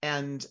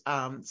 And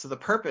so the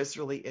purpose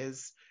really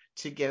is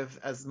to give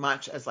as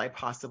much as I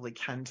possibly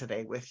can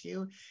today with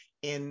you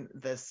in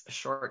this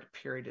short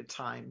period of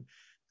time.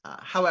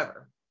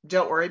 However,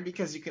 don't worry,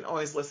 because you can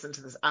always listen to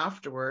this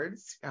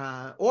afterwards,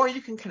 or you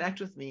can connect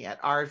with me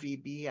at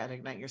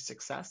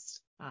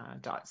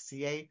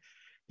rvb@igniteyoursuccess.ca.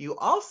 You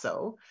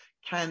also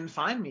can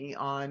find me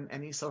on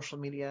any social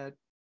media,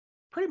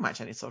 pretty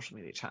much any social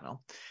media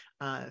channel,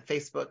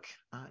 Facebook,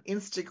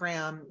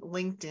 Instagram,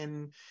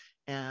 LinkedIn,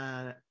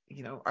 and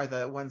are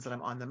the ones that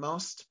I'm on the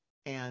most.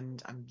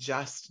 And I'm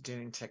just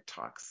doing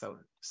TikTok, so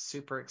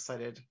super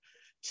excited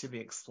to be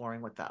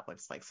exploring what that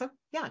looks like. So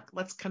yeah,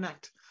 let's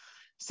connect.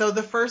 So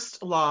the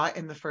first law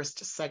in the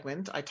first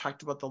segment, I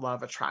talked about the law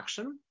of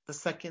attraction. The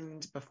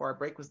second before our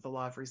break was the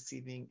law of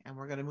receiving, and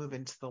we're going to move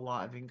into the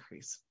law of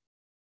increase.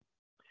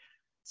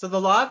 So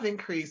the law of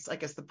increase, I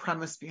guess the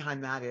premise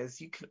behind that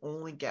is you can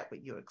only get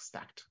what you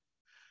expect.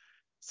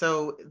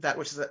 So that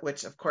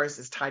which of course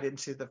is tied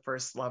into the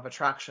first law of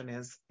attraction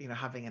is,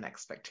 having an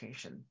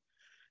expectation.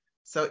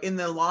 So in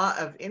the law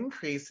of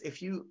increase,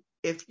 if you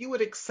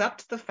would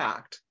accept the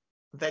fact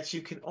that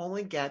you can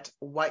only get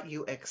what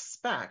you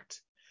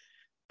expect,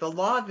 the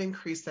law of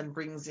increase then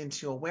brings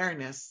into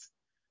awareness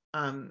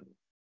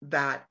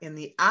that in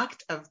the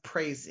act of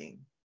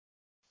praising,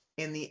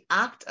 in the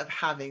act of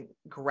having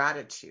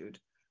gratitude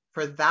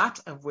for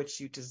that of which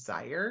you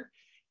desire,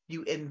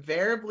 you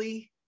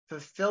invariably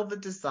fulfill the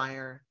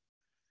desire.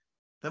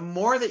 The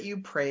more that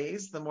you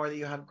praise, the more that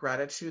you have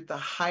gratitude, the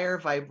higher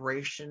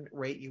vibration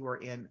rate you are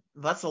in.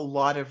 That's a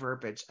lot of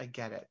verbiage. I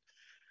get it.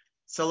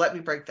 So let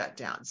me break that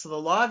down. So the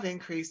law of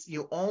increase,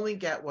 you only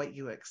get what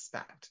you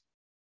expect.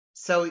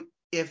 So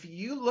if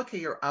you look at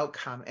your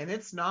outcome and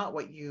it's not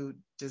what you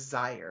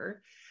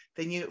desire,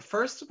 then you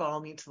first of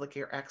all need to look at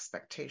your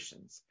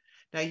expectations.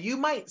 Now you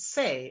might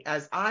say,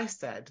 as I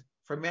said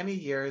for many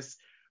years,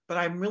 but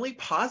I'm really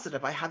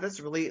positive. I have this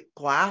really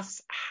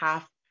glass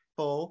half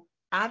full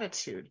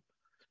attitude.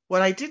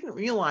 What I didn't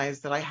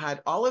realize that I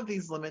had all of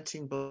these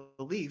limiting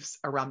beliefs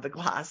around the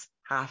glass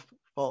half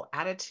full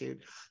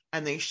attitude,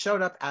 and they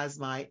showed up as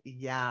my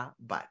yeah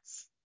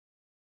buts.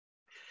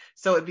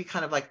 So it'd be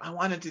kind of like, I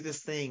want to do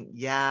this thing.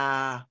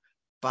 Yeah,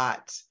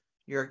 but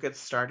you're a good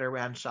starter,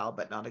 Ranchelle,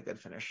 but not a good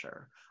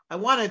finisher. I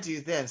want to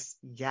do this.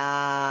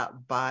 Yeah,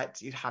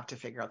 but you'd have to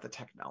figure out the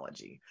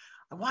technology.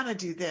 I want to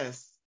do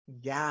this.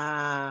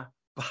 Yeah,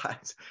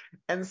 but.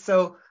 And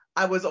so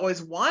I was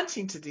always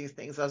wanting to do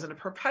things. I was in a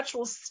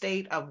perpetual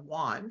state of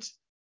want,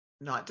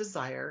 not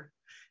desire.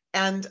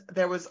 And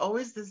there was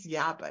always this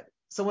yeah, but.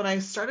 So when I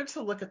started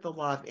to look at the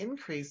law of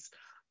increase,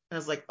 and I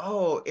was like,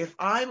 oh, if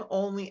I'm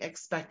only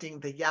expecting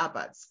the yeah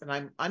buts and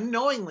I'm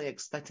unknowingly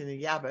expecting the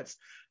yeah buts,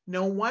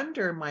 no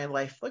wonder my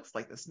life looks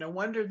like this. No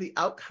wonder the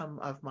outcome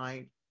of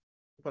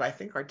what I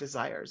think are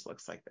desires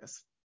looks like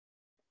this.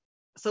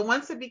 So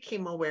once I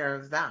became aware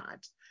of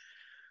that,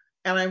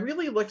 and I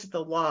really looked at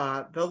the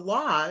law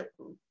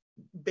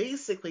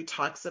basically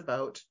talks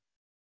about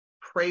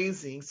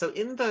praising. So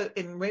in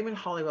Raymond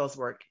Hollywell's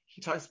work,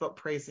 he talks about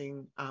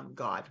praising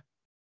God.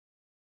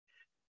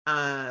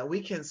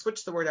 We can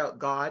switch the word out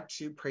God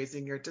to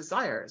praising your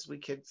desires. We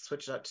could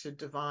switch it out to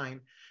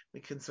divine. We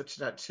can switch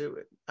it out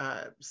to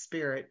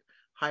spirit,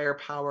 higher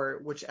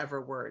power,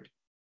 whichever word.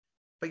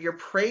 But you're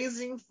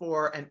praising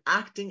for and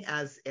acting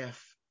as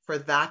if for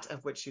that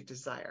of which you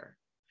desire.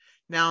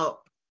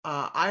 Now,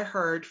 I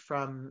heard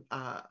from,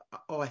 I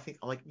think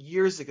like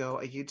years ago,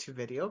 a YouTube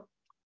video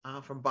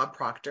from Bob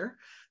Proctor.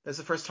 That's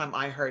the first time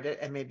I heard it,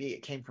 and maybe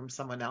it came from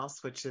someone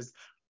else, which is,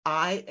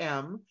 I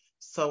am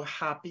so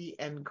happy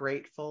and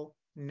grateful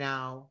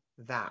now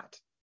that.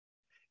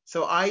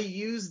 So I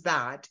use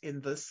that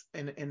in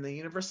the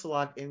universal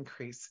law of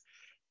increase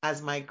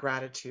as my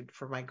gratitude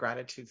for my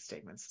gratitude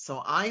statements.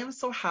 So I am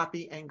so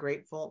happy and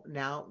grateful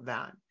now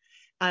that,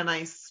 and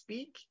I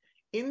speak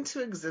into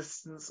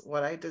existence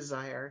what I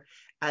desire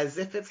as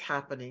if it's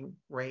happening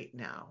right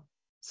now.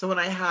 So when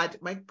I had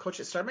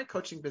started my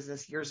coaching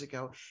business years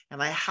ago,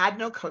 and I had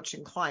no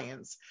coaching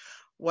clients,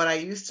 what I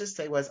used to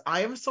say was,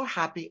 I am so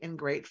happy and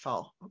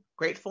grateful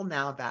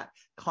now that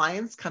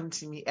clients come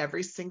to me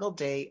every single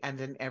day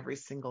and in every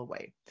single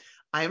way.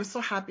 I am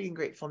so happy and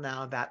grateful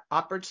now that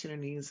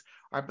opportunities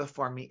are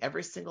before me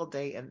every single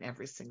day and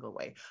every single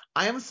way.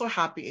 I am so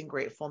happy and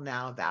grateful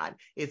now that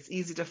it's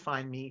easy to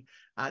find me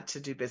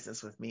to do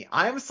business with me.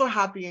 I am so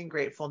happy and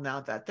grateful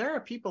now that there are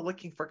people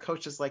looking for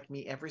coaches like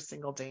me every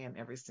single day and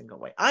every single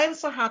way. I am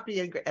so happy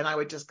and I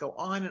would just go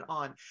on and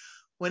on.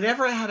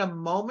 Whenever I had a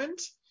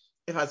moment,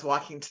 if I was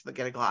walking to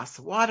get a glass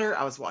of water,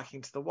 I was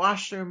walking to the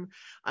washroom,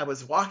 I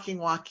was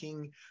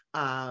walking.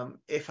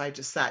 If I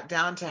just sat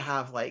down to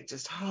have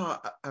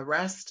a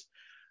rest,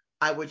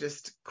 I would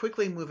just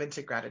quickly move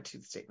into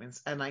gratitude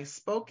statements. And I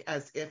spoke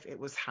as if it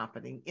was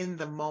happening in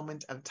the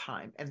moment of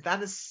time. And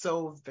that is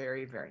so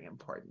very, very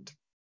important,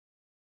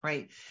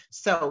 right?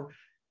 So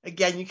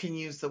again, you can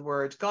use the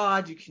word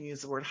God, you can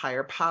use the word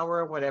higher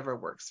power, whatever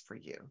works for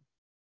you.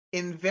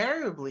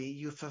 Invariably,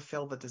 you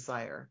fulfill the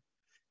desire.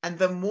 And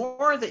the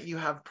more that you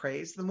have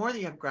praise, the more that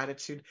you have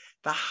gratitude,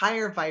 the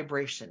higher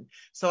vibration.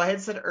 So I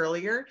had said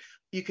earlier,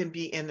 you can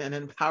be in an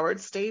empowered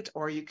state,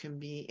 or you can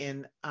be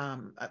in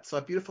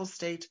a beautiful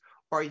state,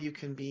 or you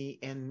can be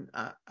in,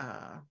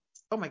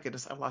 oh my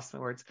goodness, I lost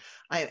my words,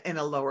 in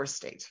a lower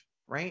state,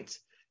 right?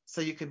 So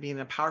you can be in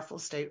a powerful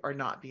state or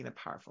not be in a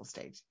powerful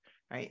state,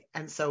 right?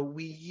 And so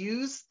we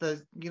use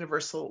the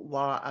universal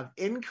law of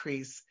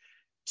increase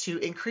to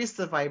increase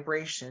the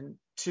vibration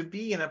to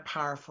be in a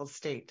powerful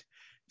state.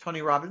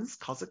 Tony Robbins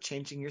calls it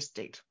changing your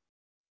state,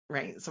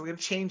 right? So we're going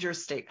to change your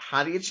state.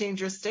 How do you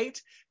change your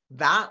state?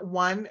 That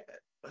one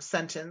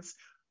sentence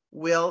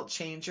will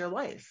change your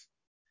life.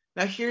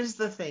 Now, here's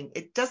the thing.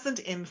 It doesn't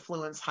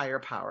influence higher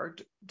power.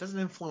 It doesn't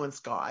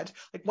influence God.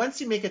 Like,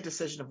 once you make a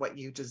decision of what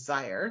you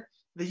desire,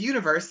 the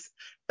universe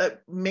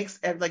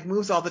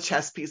moves all the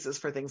chess pieces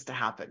for things to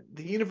happen.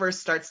 The universe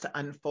starts to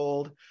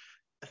unfold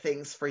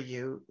things for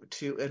you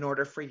in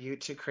order for you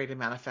to create and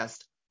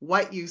manifest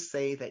what you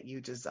say that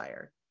you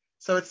desire.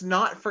 So it's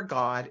not for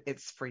God,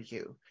 it's for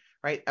you,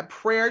 right? A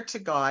prayer to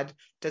God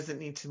doesn't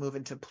need to move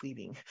into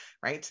pleading,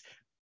 right?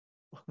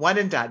 One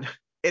and done.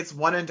 It's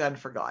one and done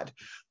for God.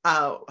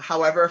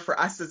 However, for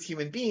us as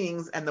human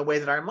beings and the way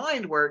that our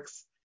mind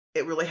works,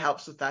 it really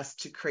helps with us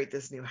to create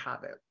this new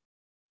habit.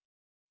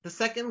 The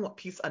second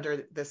piece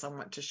under this I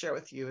want to share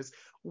with you is,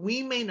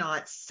 we may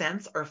not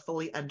sense or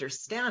fully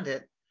understand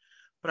it,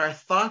 but our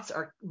thoughts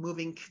are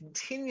moving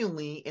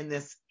continually in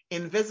this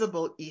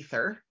invisible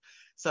ether.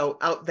 So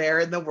out there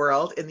in the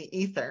world, in the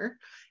ether,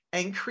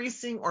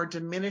 increasing or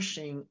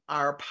diminishing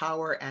our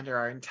power and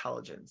our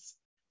intelligence.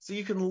 So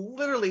you can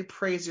literally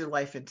praise your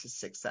life into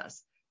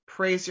success,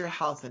 praise your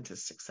health into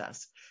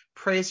success,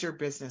 praise your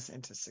business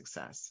into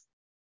success.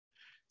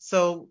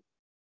 So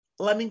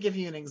let me give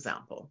you an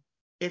example.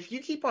 If you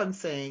keep on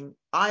saying,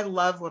 I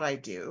love what I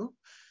do,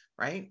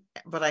 right,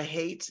 but I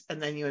hate,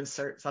 and then you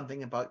insert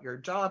something about your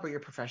job or your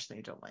profession that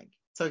you don't like.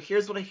 So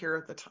here's what I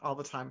hear all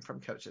the time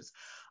from coaches.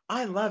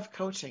 I love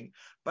coaching,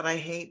 but I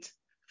hate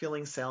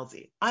feeling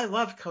salesy. I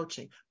love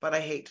coaching, but I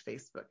hate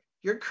Facebook.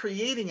 You're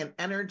creating an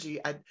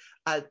energy,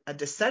 a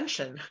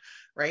dissension,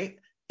 right,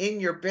 in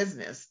your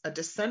business, a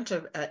descent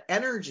of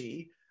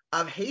energy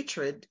of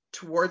hatred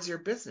towards your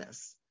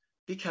business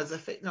because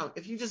of it. No,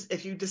 if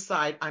you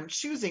decide, I'm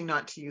choosing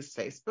not to use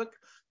Facebook,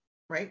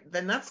 right,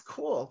 then that's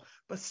cool.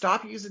 But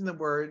stop using the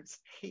words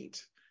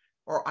hate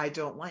or I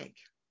don't like,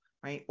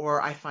 right?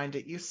 Or I find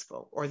it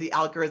useful, or the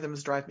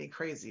algorithms drive me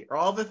crazy, or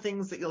all the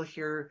things that you'll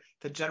hear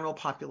the general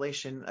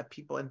population of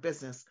people in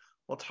business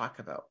will talk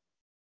about.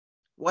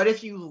 What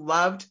if you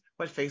loved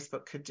what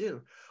Facebook could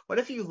do? What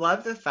if you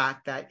love the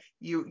fact that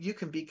you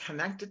can be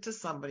connected to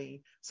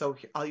somebody? So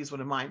I'll use one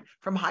of mine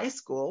from high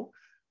school,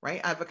 right?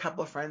 I have a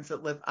couple of friends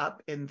that live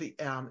up in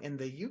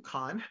the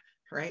Yukon,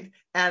 right,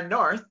 and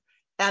north.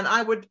 And I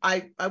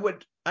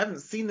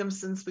haven't seen them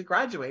since we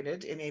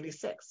graduated in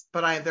 '86,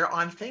 but they're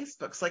on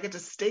Facebook. So I get to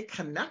stay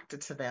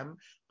connected to them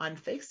on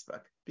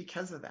Facebook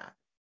because of that,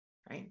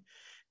 right?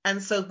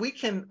 And so we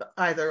can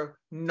either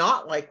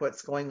not like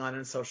what's going on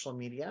in social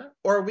media,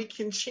 or we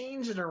can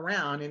change it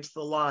around into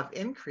the law of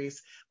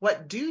increase.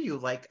 What do you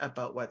like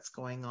about what's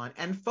going on?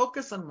 And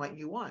focus on what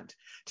you want.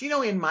 Do you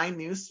know, in my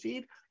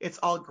newsfeed, it's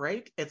all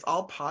great. It's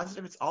all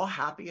positive. It's all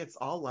happy. It's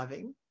all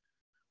loving.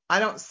 I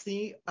don't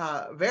see,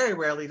 very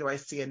rarely do I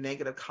see a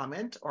negative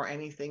comment or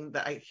anything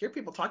that I hear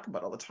people talk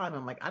about all the time.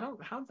 I'm like, I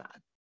don't have that.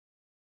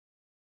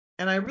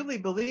 And I really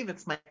believe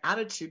it's my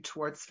attitude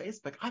towards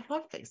Facebook. I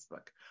love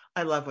Facebook.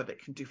 I love what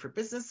it can do for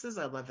businesses.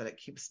 I love that it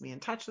keeps me in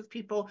touch with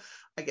people.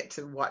 I get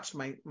to watch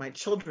my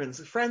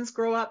children's friends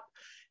grow up,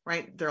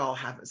 right?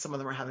 Some of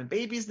them are having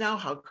babies now.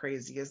 How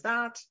crazy is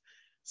that?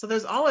 So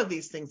there's all of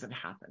these things that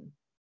happen.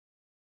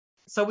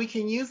 So we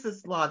can use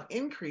this law of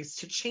increase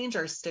to change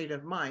our state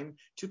of mind,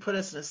 to put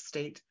us in a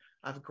state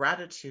of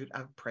gratitude,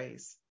 of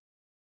praise.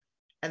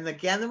 And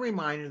again, the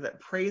reminder that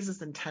praise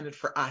is intended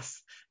for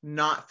us,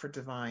 not for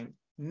divine.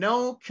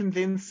 No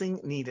convincing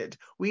needed.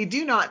 We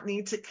do not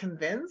need to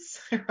convince,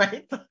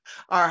 right,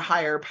 our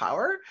higher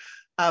power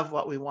of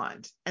what we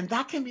want. And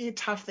that can be a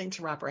tough thing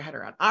to wrap our head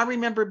around. I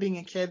remember being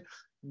a kid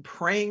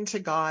praying to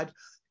God,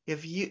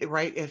 if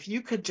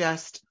you could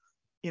just,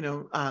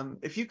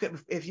 if you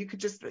could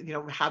just,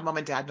 have mom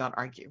and dad not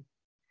argue.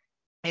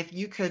 If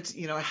you could,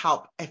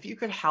 if you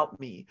could help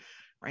me,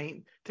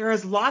 right? There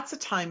is lots of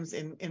times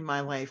in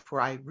my life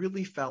where I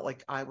really felt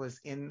like I was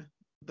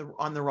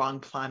on the wrong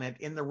planet,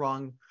 in the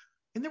wrong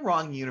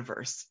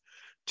universe.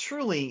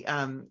 Truly,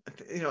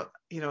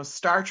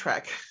 Star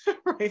Trek,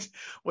 right,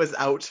 was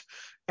out.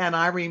 And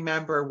I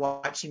remember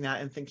watching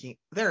that and thinking,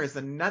 there is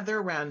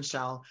another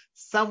Ranchelle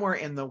somewhere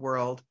in the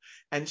world,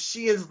 and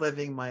she is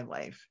living my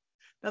life.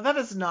 Now, that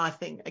is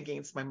nothing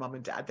against my mom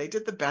and dad. They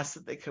did the best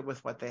that they could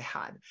with what they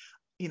had.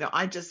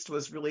 I just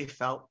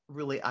felt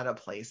really out of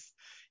place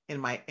in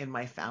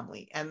my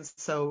family. And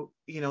so,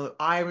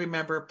 I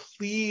remember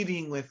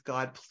pleading with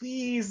God,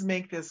 please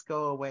make this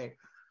go away.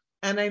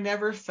 And I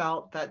never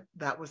felt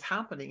that was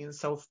happening. And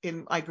so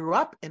I grew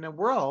up in a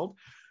world,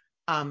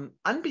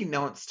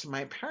 unbeknownst to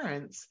my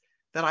parents,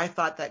 that I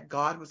thought that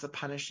God was a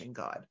punishing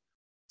God.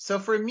 So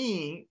for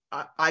me,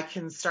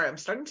 I'm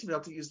starting to be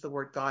able to use the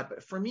word God,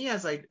 but for me,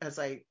 as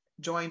I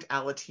joined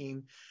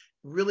Alateen,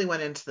 really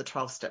went into the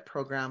 12-step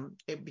program,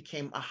 it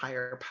became a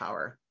higher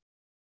power.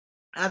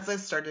 As I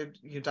started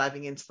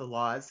diving into the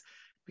laws,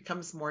 it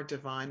becomes more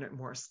divine and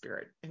more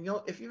spirit. And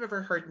if you've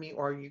ever heard me,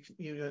 or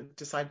you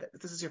decide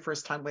that this is your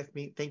first time with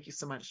me, thank you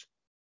so much.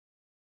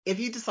 If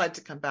you decide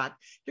to come back,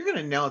 you're going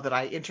to know that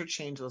I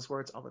interchange those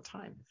words all the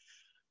time,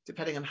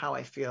 depending on how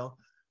I feel,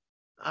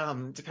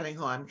 depending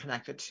who I'm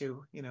connected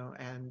to,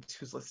 and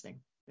who's listening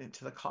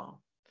to the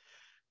call.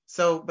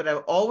 So, but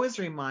I'm always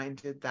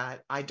reminded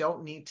that I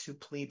don't need to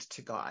plead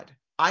to God.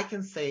 I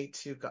can say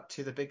to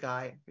the big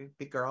guy,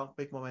 big girl,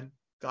 big woman,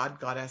 God,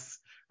 goddess,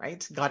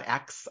 right? God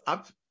X,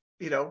 up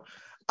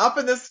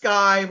in the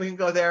sky. We can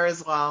go there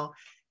as well,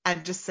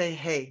 and just say,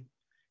 hey,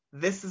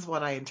 this is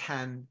what I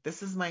intend.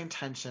 This is my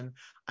intention.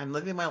 I'm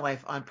living my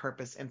life on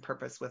purpose, in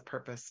purpose, with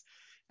purpose.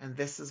 And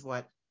this is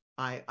what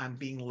I'm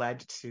being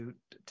led to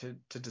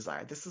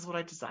desire. This is what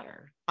I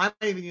desire. I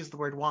might even use the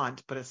word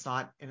want, but it's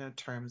not in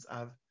terms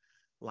of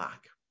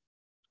lack.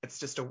 It's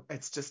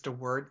just a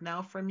word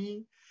now for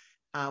me,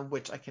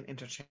 which I can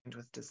interchange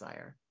with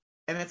desire.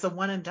 And it's a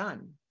one and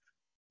done.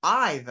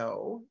 I,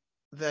 though,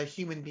 the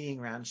human being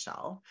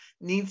Ranchelle,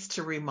 needs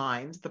to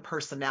remind the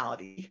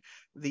personality,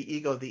 the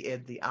ego, the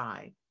id, the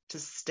I, to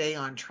stay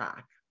on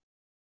track,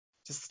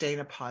 to stay in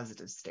a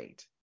positive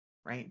state,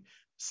 right?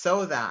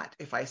 So that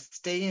if I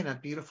stay in a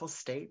beautiful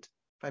state,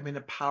 if I'm in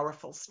a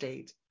powerful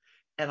state,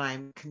 and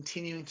I'm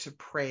continuing to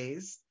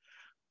praise,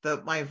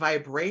 my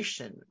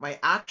vibration, my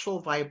actual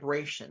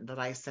vibration that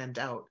I send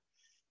out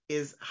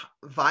is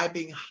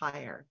vibing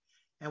higher.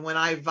 And when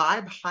I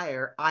vibe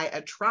higher, I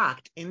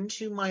attract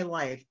into my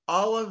life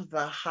all of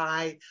the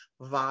high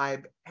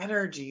vibe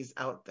energies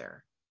out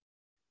there,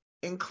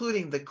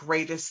 including the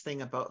greatest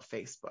thing about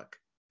Facebook,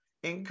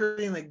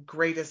 including the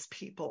greatest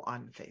people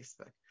on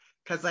Facebook,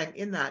 because I'm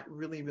in that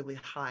really, really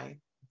high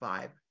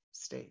vibe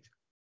state.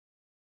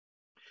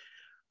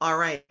 All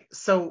right.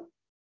 So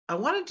I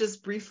want to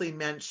just briefly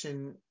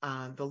mention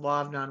the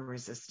law of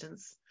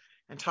non-resistance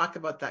and talk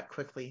about that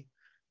quickly.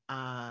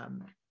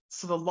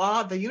 So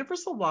the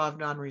universal law of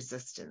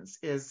non-resistance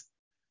is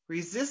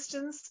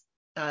resistance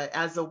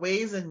as a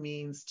ways and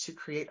means to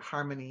create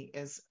harmony,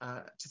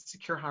 to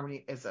secure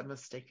harmony, is a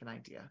mistaken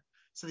idea.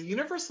 So the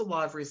universal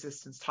law of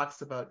resistance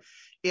talks about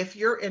if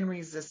you're in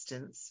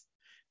resistance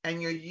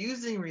and you're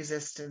using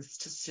resistance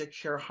to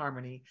secure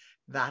harmony,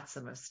 that's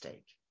a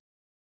mistake,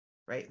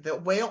 right?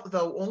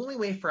 The only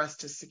way for us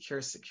to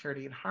secure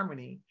security and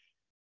harmony,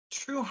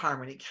 true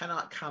harmony,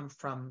 cannot come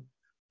from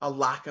a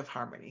lack of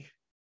harmony,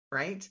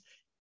 right?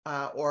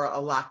 Or a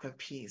lack of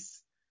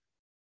peace.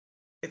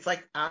 It's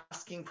like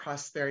asking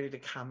prosperity to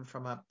come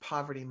from a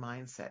poverty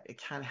mindset.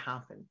 It can't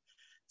happen.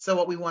 So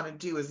what we want to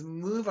do is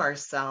move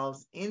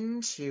ourselves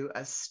into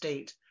a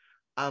state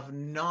of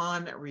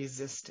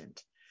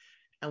non-resistant.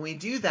 And we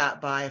do that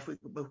by, if we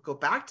go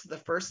back to the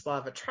first law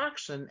of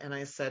attraction, and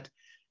I said,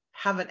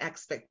 have an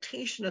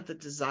expectation of the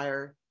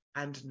desire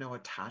and no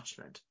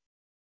attachment.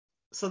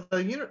 So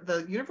the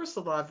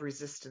universal law of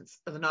resistance,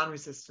 the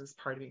non-resistance,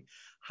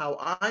 how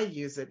I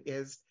use it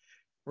is,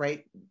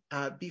 right,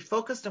 be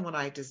focused on what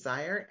I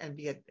desire and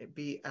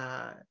be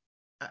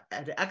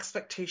an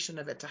expectation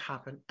of it to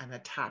happen and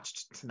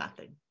attached to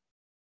nothing.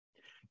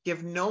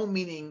 Give no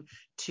meaning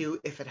to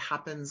if it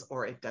happens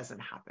or it doesn't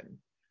happen,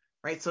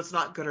 right? So it's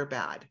not good or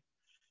bad.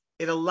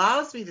 It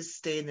allows me to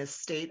stay in this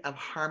state of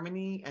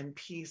harmony and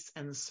peace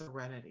and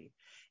serenity.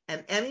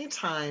 And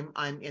anytime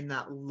I'm in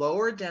that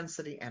lower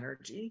density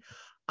energy,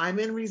 I'm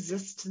in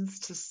resistance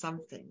to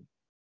something.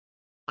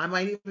 I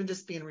might even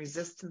just be in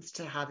resistance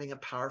to having a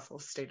powerful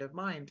state of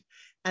mind.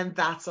 And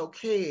that's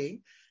okay.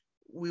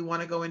 We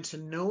want to go into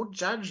no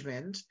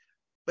judgment,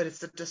 but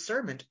it's a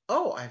discernment.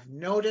 Oh, I've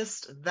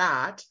noticed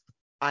that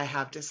I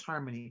have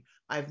disharmony.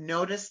 I've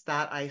noticed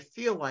that I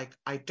feel like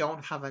I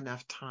don't have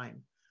enough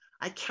time.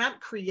 I can't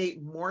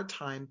create more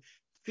time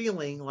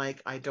feeling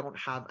like I don't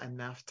have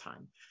enough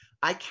time.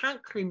 I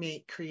can't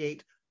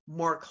create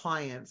more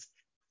clients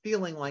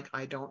feeling like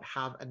I don't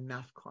have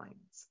enough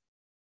clients.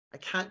 I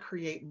can't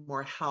create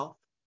more health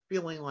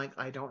feeling like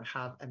I don't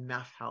have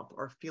enough health,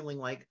 or feeling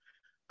like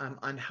I'm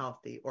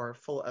unhealthy or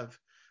full of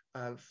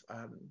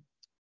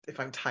if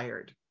I'm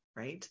tired,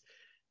 right?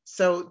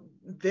 So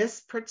this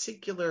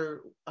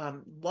particular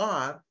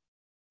law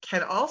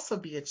can also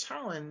be a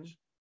challenge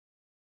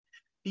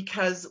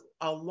because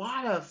a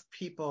lot of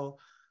people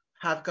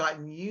have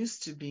gotten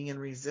used to being in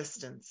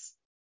resistance,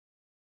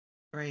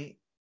 right?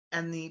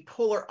 And the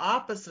polar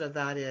opposite of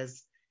that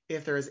is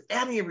if there is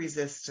any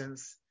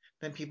resistance,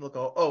 then people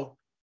go, oh,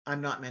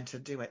 I'm not meant to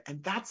do it.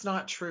 And that's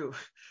not true.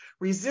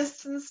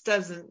 Resistance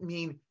doesn't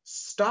mean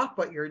stop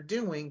what you're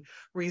doing.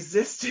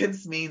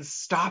 Resistance means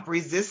stop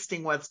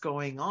resisting what's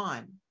going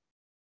on.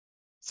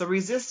 So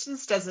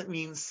resistance doesn't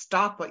mean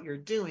stop what you're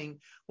doing.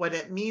 What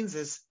it means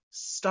is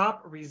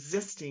stop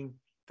resisting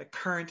the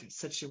current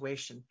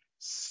situation.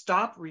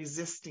 Stop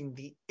resisting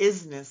the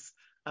isness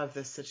of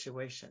the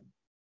situation.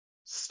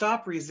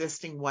 Stop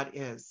resisting what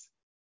is.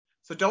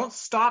 So don't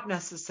stop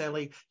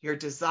necessarily your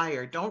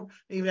desire. Don't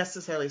even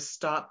necessarily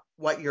stop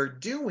what you're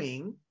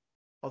doing,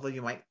 although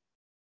you might,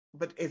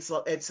 but it's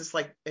just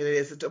like it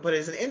is, but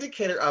it's an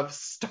indicator of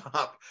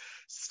stop,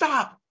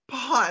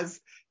 pause,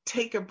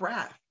 take a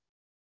breath.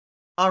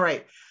 All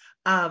right.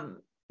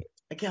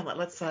 Again,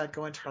 let's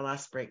go into our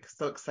last break.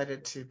 So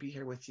excited to be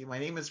here with you. My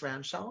name is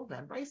Ranchelle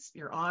Van Bryce.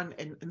 You're on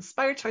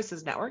Inspired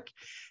Choices Network,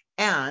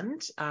 and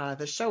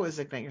the show is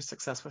Ignite Your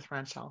Success with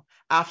Ranchelle.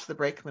 After the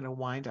break, I'm going to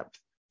wind up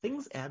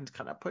things and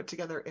kind of put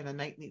together in a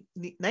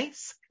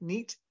nice,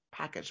 neat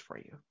package for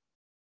you.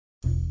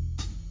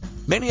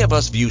 Many of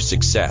us view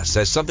success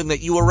as something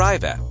that you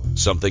arrive at,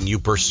 something you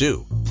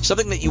pursue,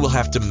 something that you will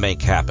have to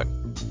make happen.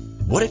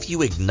 What if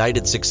you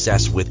ignited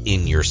success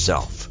within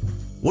yourself?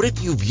 What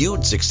if you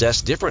viewed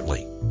success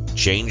differently?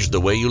 Changed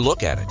the way you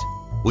look at it?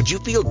 Would you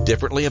feel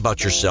differently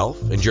about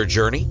yourself and your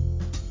journey?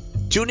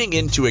 Tuning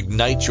in to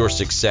Ignite Your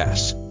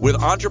Success with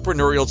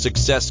entrepreneurial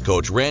success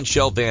coach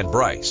Ranchelle Van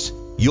Bryce,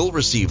 you'll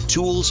receive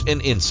tools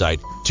and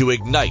insight to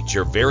ignite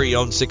your very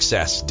own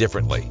success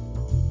differently.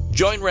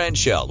 Join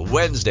Ranchelle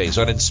Wednesdays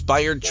on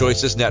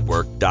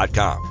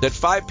InspiredChoicesNetwork.com at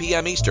 5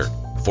 p.m. Eastern,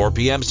 4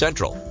 p.m.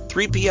 Central,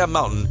 3 p.m.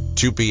 Mountain,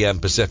 2 p.m.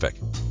 Pacific.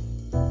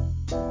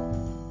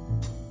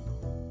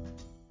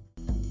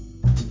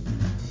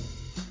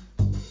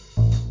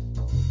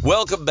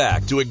 Welcome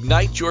back to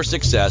Ignite Your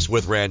Success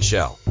with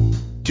Ranchelle.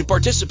 To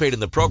participate in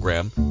the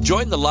program,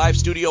 join the live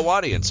studio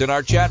audience in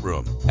our chat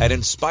room at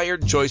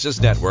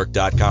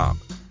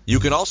InspiredChoicesNetwork.com. You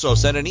can also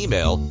send an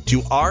email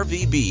to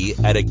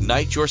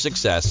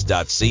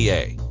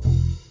rvb@igniteyoursuccess.ca.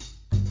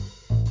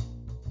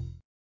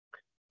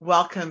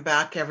 Welcome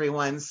back,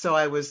 everyone. So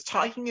I was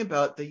talking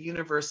about the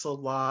universal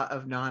law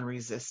of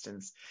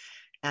non-resistance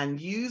and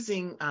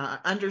using,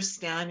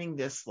 understanding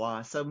this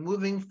law. So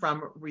moving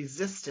from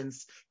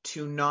resistance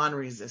to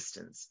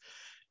non-resistance.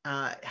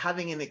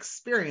 Having an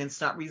experience,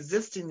 not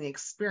resisting the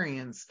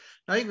experience,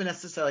 not even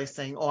necessarily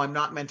saying, oh, I'm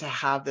not meant to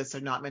have this,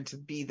 or not meant to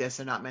be this,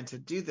 or not meant to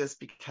do this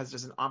because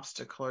there's an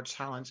obstacle or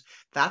challenge.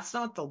 That's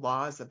not what the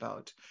law is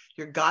about.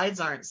 Your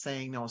guides aren't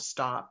saying, no,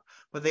 stop.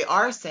 But they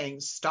are saying,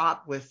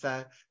 stop with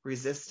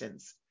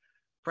resistance.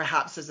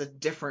 Perhaps there's a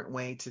different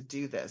way to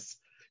do this.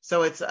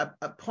 So it's a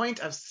point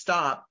of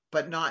stop,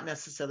 but not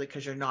necessarily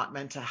because you're not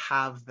meant to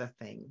have the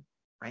thing.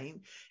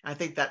 Right. I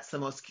think that's the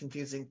most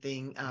confusing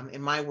thing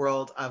in my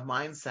world of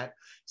mindset.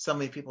 So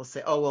many people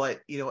say, oh, well, I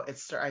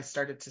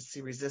started to see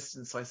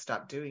resistance, so I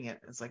stopped doing it.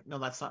 It's like, no,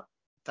 that's not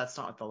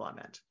what the law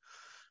meant.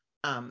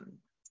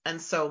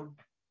 And so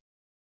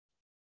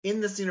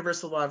in this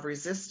universal law of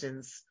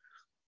resistance,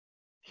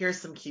 here's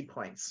some key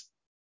points.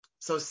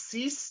 So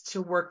cease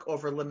to work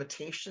over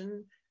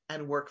limitation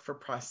and work for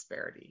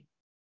prosperity.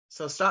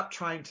 So stop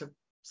trying to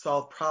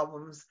solve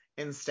problems,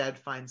 instead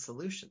find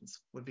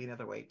solutions would be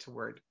another way to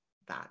word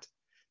that.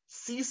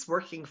 Cease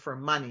working for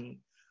money,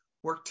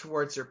 work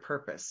towards your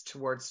purpose,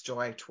 towards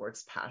joy,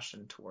 towards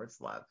passion, towards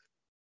love,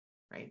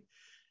 right?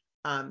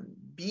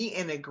 Be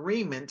in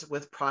agreement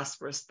with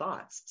prosperous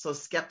thoughts. So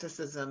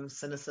skepticism,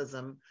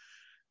 cynicism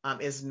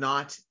is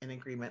not in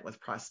agreement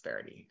with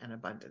prosperity and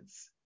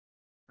abundance,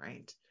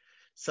 right?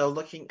 So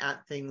looking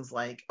at things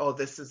like, oh,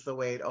 this is the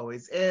way it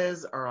always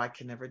is, or I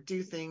can never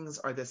do things,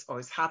 or this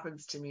always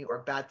happens to me,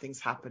 or bad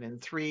things happen in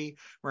 3,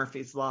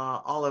 Murphy's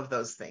Law, all of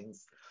those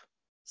things.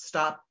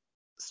 Stop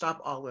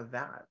all of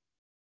that.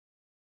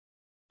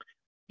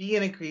 Be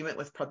in agreement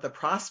with the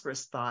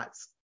prosperous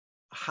thoughts.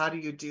 How do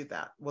you do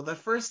that? Well, the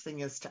first thing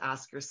is to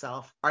ask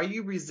yourself, are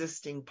you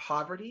resisting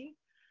poverty?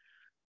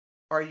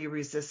 Are you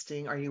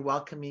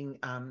welcoming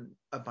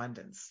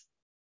abundance?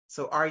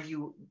 So are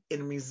you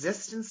in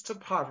resistance to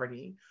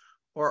poverty,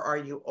 or are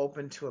you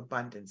open to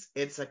abundance?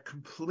 It's a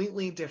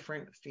completely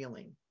different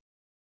feeling,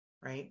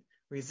 right?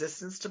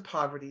 Resistance to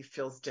poverty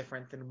feels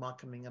different than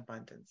welcoming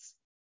abundance.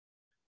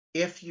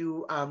 if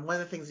you, one of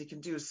the things you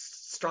can do is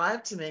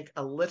strive to make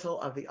a little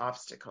of the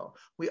obstacle.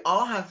 We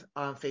all have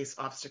faced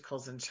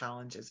obstacles and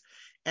challenges,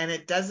 and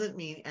it doesn't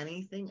mean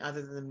anything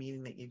other than the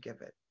meaning that you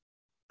give it.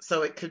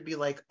 So it could be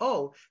like,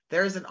 oh,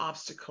 there's an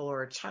obstacle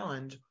or a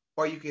challenge,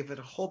 or you give it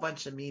a whole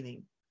bunch of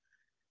meaning.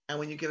 And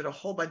when you give it a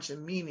whole bunch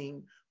of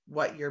meaning,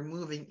 what you're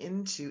moving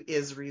into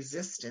is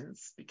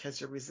resistance,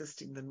 because you're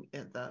resisting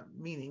the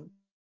meaning,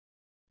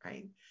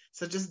 right?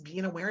 So just be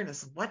in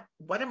awareness.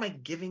 What am I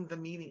giving the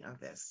meaning of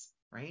this,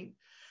 right?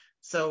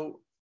 So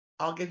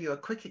I'll give you a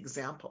quick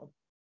example.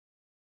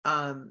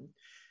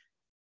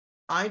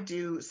 I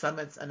do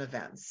summits and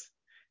events.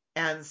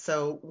 And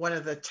so one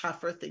of the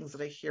tougher things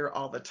that I hear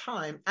all the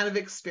time, and I've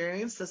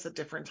experienced this at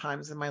different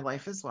times in my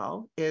life as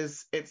well,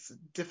 is it's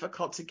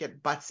difficult to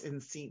get butts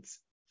in seats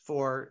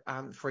for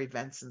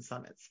events and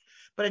summits.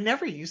 But it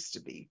never used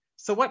to be.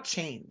 So what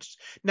changed?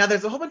 Now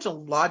there's a whole bunch of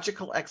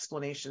logical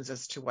explanations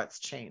as to what's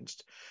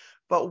changed.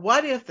 But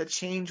what if the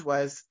change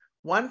was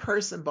one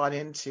person bought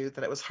into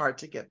that it was hard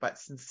to get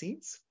butts in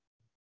seats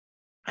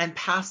and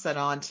passed that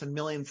on to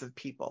millions of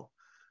people?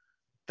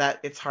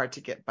 That it's hard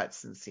to get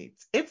butts in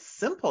seats. It's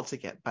simple to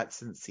get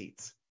butts in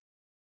seats.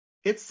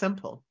 It's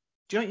simple.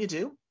 Do you know what you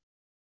do?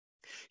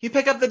 You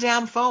pick up the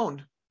damn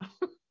phone,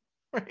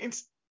 right?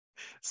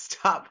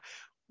 Stop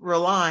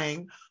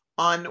relying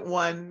on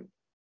one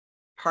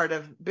part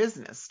of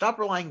business. Stop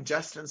relying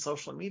just on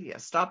social media.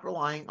 Stop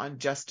relying on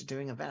just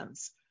doing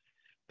events.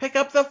 Pick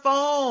up the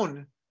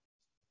phone.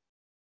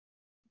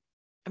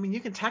 I mean,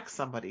 you can text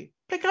somebody,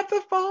 pick up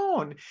the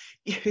phone,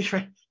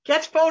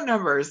 get phone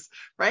numbers,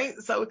 right?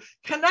 So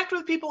connect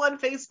with people on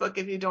Facebook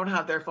if you don't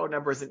have their phone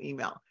numbers and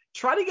email.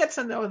 Try to get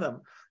to know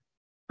them.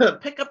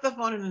 Pick up the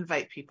phone and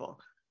invite people,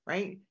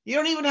 right? You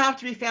don't even have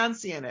to be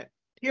fancy in it.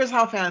 Here's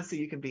how fancy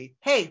you can be.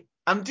 Hey,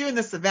 I'm doing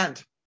this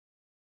event.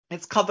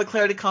 It's called the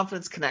Clarity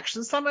Confidence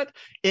Connection Summit.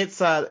 It's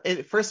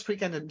first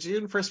weekend in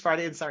June, first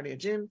Friday and Saturday in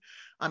June.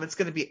 It's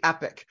going to be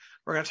epic.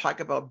 We're going to talk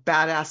about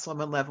badass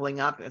women leveling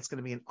up, and it's going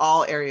to be in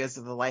all areas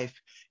of the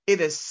life. It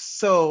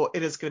is going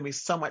to be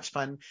so much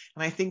fun,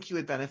 and I think you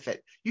would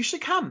benefit. You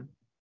should come.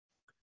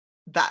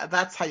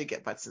 That's how you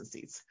get butts in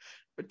seats.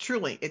 But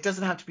truly, it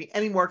doesn't have to be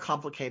any more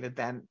complicated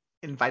than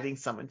inviting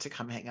someone to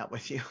come hang out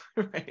with you,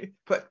 right?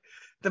 But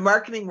the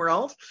marketing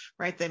world,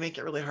 right, they make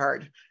it really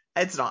hard.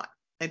 It's not.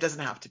 It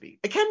doesn't have to be.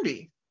 It can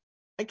be.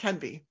 It can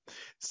be.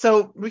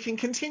 So we can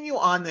continue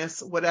on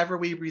this, whatever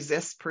we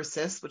resist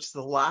persists, which is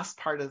the last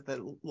part of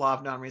the law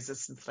of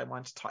non-resistance that I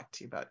want to talk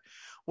to you about.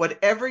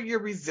 Whatever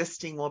you're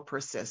resisting will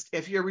persist.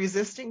 If you're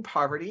resisting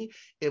poverty,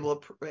 it will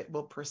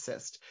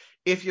persist.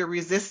 If you're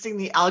resisting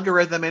the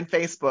algorithm in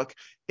Facebook,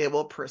 it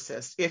will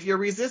persist. If you're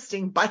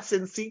resisting butts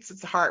in seats,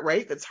 it's hard,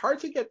 right? It's hard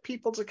to get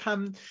people to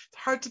come. It's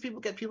hard to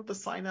get people to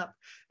sign up.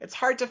 It's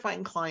hard to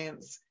find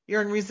clients.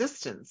 You're in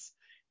resistance.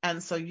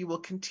 And so you will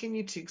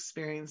continue to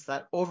experience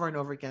that over and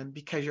over again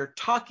because you're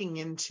talking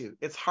into,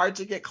 it's hard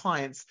to get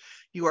clients.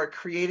 You are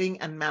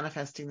creating and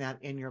manifesting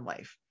that in your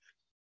life.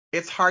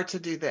 It's hard to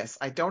do this.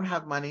 I don't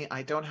have money.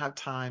 I don't have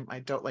time. I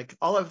don't like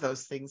all of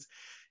those things.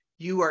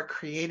 You are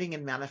creating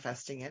and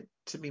manifesting it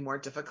to be more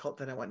difficult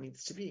than what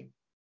needs to be.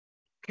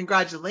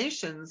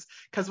 Congratulations,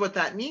 because what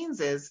that means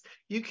is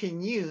you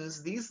can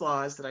use these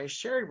laws that I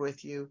shared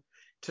with you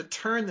to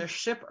turn the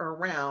ship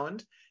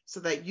around so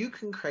that you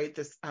can create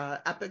this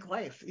epic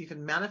life. You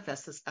can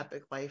manifest this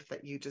epic life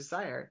that you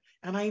desire.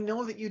 And I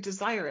know that you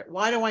desire it.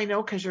 Why do I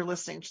know? Because you're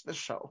listening to the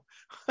show.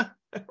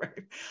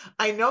 Right?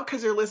 I know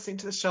because you're listening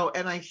to the show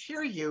and I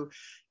hear you.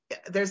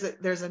 There's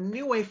a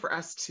new way for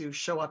us to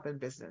show up in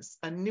business,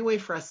 a new way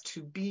for us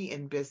to be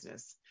in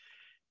business.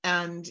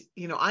 And,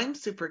 I'm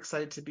super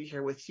excited to be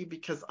here with you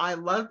because I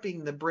love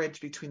being the bridge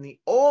between the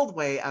old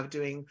way of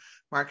doing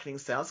marketing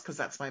sales, because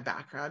that's my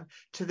background,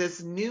 to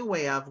this new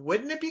way of,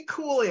 wouldn't it be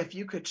cool if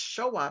you could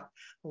show up,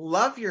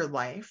 love your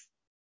life,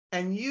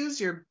 and use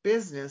your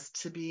business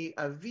to be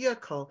a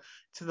vehicle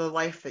to the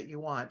life that you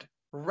want,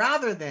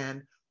 rather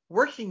than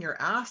working your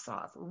ass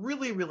off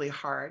really, really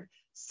hard,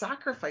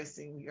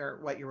 sacrificing your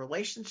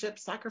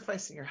relationships,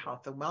 sacrificing your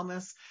health and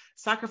wellness,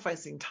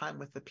 sacrificing time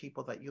with the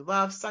people that you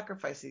love,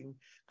 sacrificing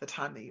the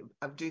time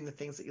of doing the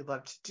things that you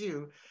love to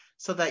do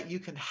so that you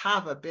can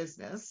have a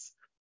business,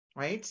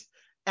 right?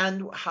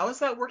 And how is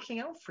that working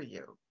out for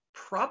you?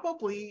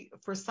 Probably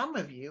for some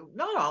of you,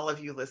 not all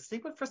of you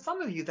listening, but for some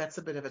of you, that's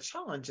a bit of a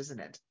challenge, isn't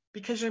it?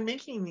 Because you're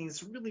making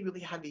these really, really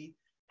heavy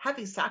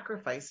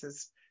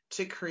sacrifices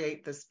to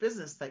create this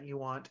business that you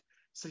want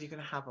so you can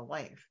have a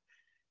life.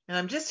 And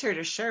I'm just here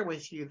to share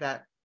with you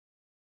that,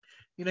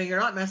 you're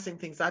not messing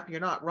things up. You're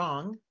not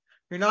wrong.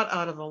 You're not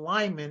out of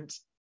alignment.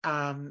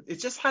 It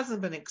just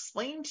hasn't been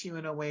explained to you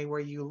in a way where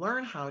you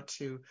learn how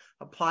to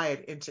apply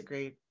it,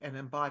 integrate, and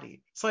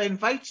embody. So I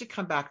invite you to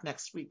come back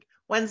next week,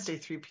 Wednesday,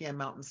 3 p.m.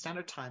 Mountain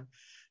Standard Time,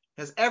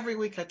 because every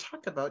week I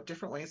talk about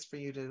different ways for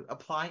you to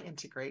apply,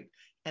 integrate,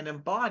 and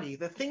embody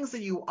the things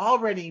that you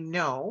already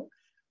know,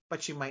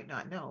 but you might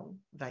not know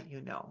that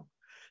you know.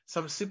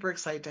 So I'm super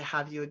excited to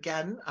have you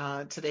again.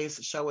 Today's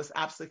show was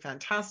absolutely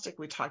fantastic.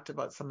 We talked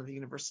about some of the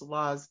universal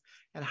laws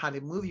and how to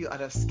move you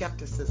out of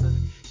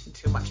skepticism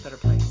into a much better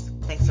place.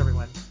 Thanks,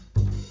 everyone.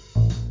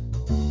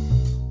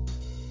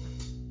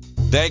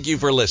 Thank you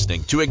for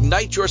listening to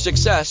Ignite Your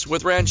Success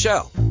with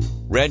Ranchelle.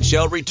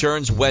 Ranchelle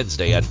returns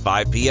Wednesday at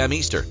 5 p.m.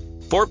 Eastern,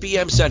 4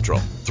 p.m. Central,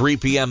 3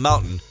 p.m.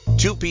 Mountain,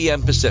 2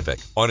 p.m. Pacific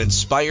on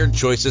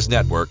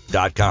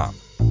InspiredChoicesNetwork.com.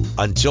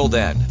 Until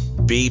then,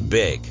 be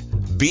big,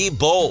 be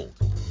bold,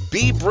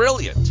 be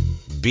brilliant,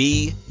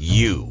 be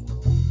you.